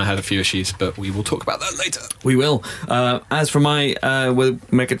Helen, I had a few issues, but we will talk about that later. We will. As for we'll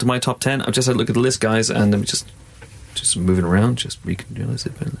make it to my top 10. I've just had a look at the list, guys, and I'm just moving around, just reconstruct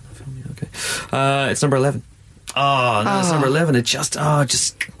it. Okay. It's number 11. Oh, no, it's number 11. It just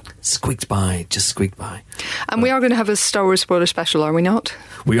squeaked by. And we are going to have a Star Wars spoiler special, are we not?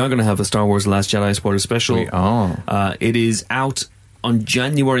 We are going to have a Star Wars The Last Jedi spoiler special. We are. It is out on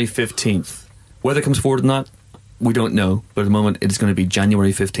January 15th. Whether it comes forward or not, we don't know, but at the moment it is going to be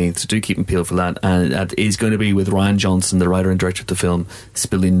January 15th, so do keep an peeled for that. And that is going to be with Rian Johnson, the writer and director of the film,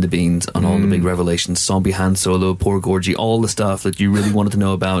 spilling the beans on all the big revelations. Zombie Han Solo, Poor Gorgie, all the stuff that you really wanted to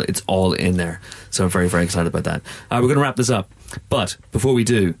know about, it's all in there. So I'm very, very excited about that. We're going to wrap this up. But before we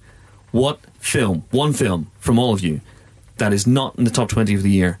do, one film from all of you that is not in the top 20 of the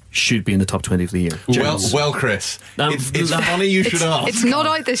year should be in the top 20 of the year. Well, Chris, it's funny you should ask. It's not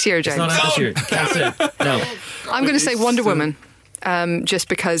out this year, James. It's not out this year. That's it. No. I'm going to say Wonder Woman, just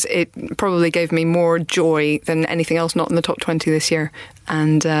because it probably gave me more joy than anything else not in the top 20 this year.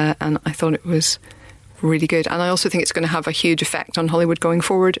 And I thought it was really good. And I also think it's going to have a huge effect on Hollywood going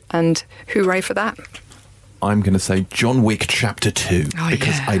forward. And hooray for that. I'm going to say John Wick Chapter 2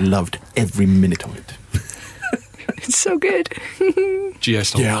 because I loved every minute of it. It's so good.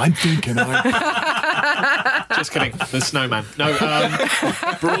 Geostorm. Yeah, I'm thinking. Just kidding. The Snowman. No,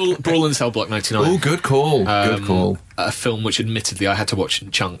 Brawl in Cell Block 99. Oh, good call. Good call. A film which admittedly I had to watch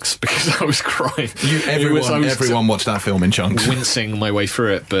in chunks because I was crying. Everyone watched that film in chunks. Wincing my way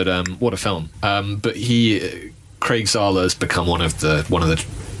through it, but what a film. But Craig Zahler has become one of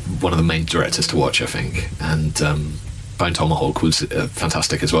the main directors to watch, I think. And Bone Tomahawk was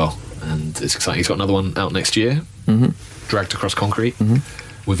fantastic as well. And it's exciting. He's got another one out next year, Dragged Across Concrete,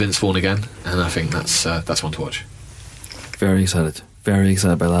 with Vince Vaughn again, and I think that's one to watch. Very excited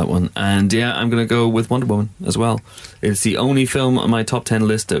by that one. And yeah, I'm going to go with Wonder Woman as well. It's the only film on my top 10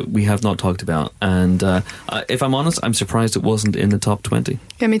 list that we have not talked about, and if I'm honest, I'm surprised it wasn't in the top 20.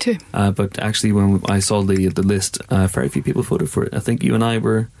 Yeah, me too. But actually, when I saw the list, very few people voted for it. I think you and I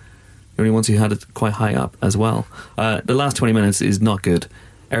were the only ones who had it quite high up as well. The last 20 minutes is not good.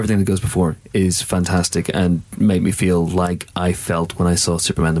 Everything that goes before is fantastic and made me feel like I felt when I saw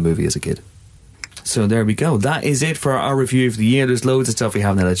Superman the movie as a kid. So there we go. That is it for our review of the year. There's loads of stuff we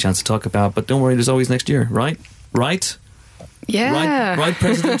haven't had a chance to talk about, but don't worry, there's always next year, right? Right? Yeah. Right,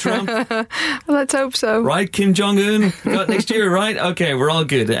 President Trump? Well, let's hope so. Right, Kim Jong-un? Got next year, right? Okay, we're all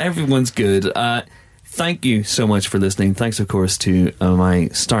good. Everyone's good. Thank you so much for listening. Thanks, of course, to my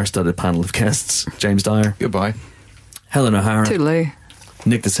star-studded panel of guests. James Dyer. Goodbye. Helen O'Hara. Toodaloo.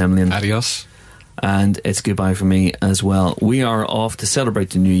 Nick de Semlyen. Adios. And it's goodbye from me as well. We are off to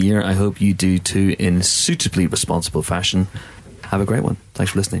celebrate the new year. I hope you do too in suitably responsible fashion. Have a great one.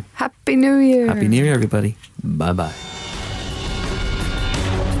 Thanks for listening. Happy New Year. Happy New Year, everybody. Bye-bye.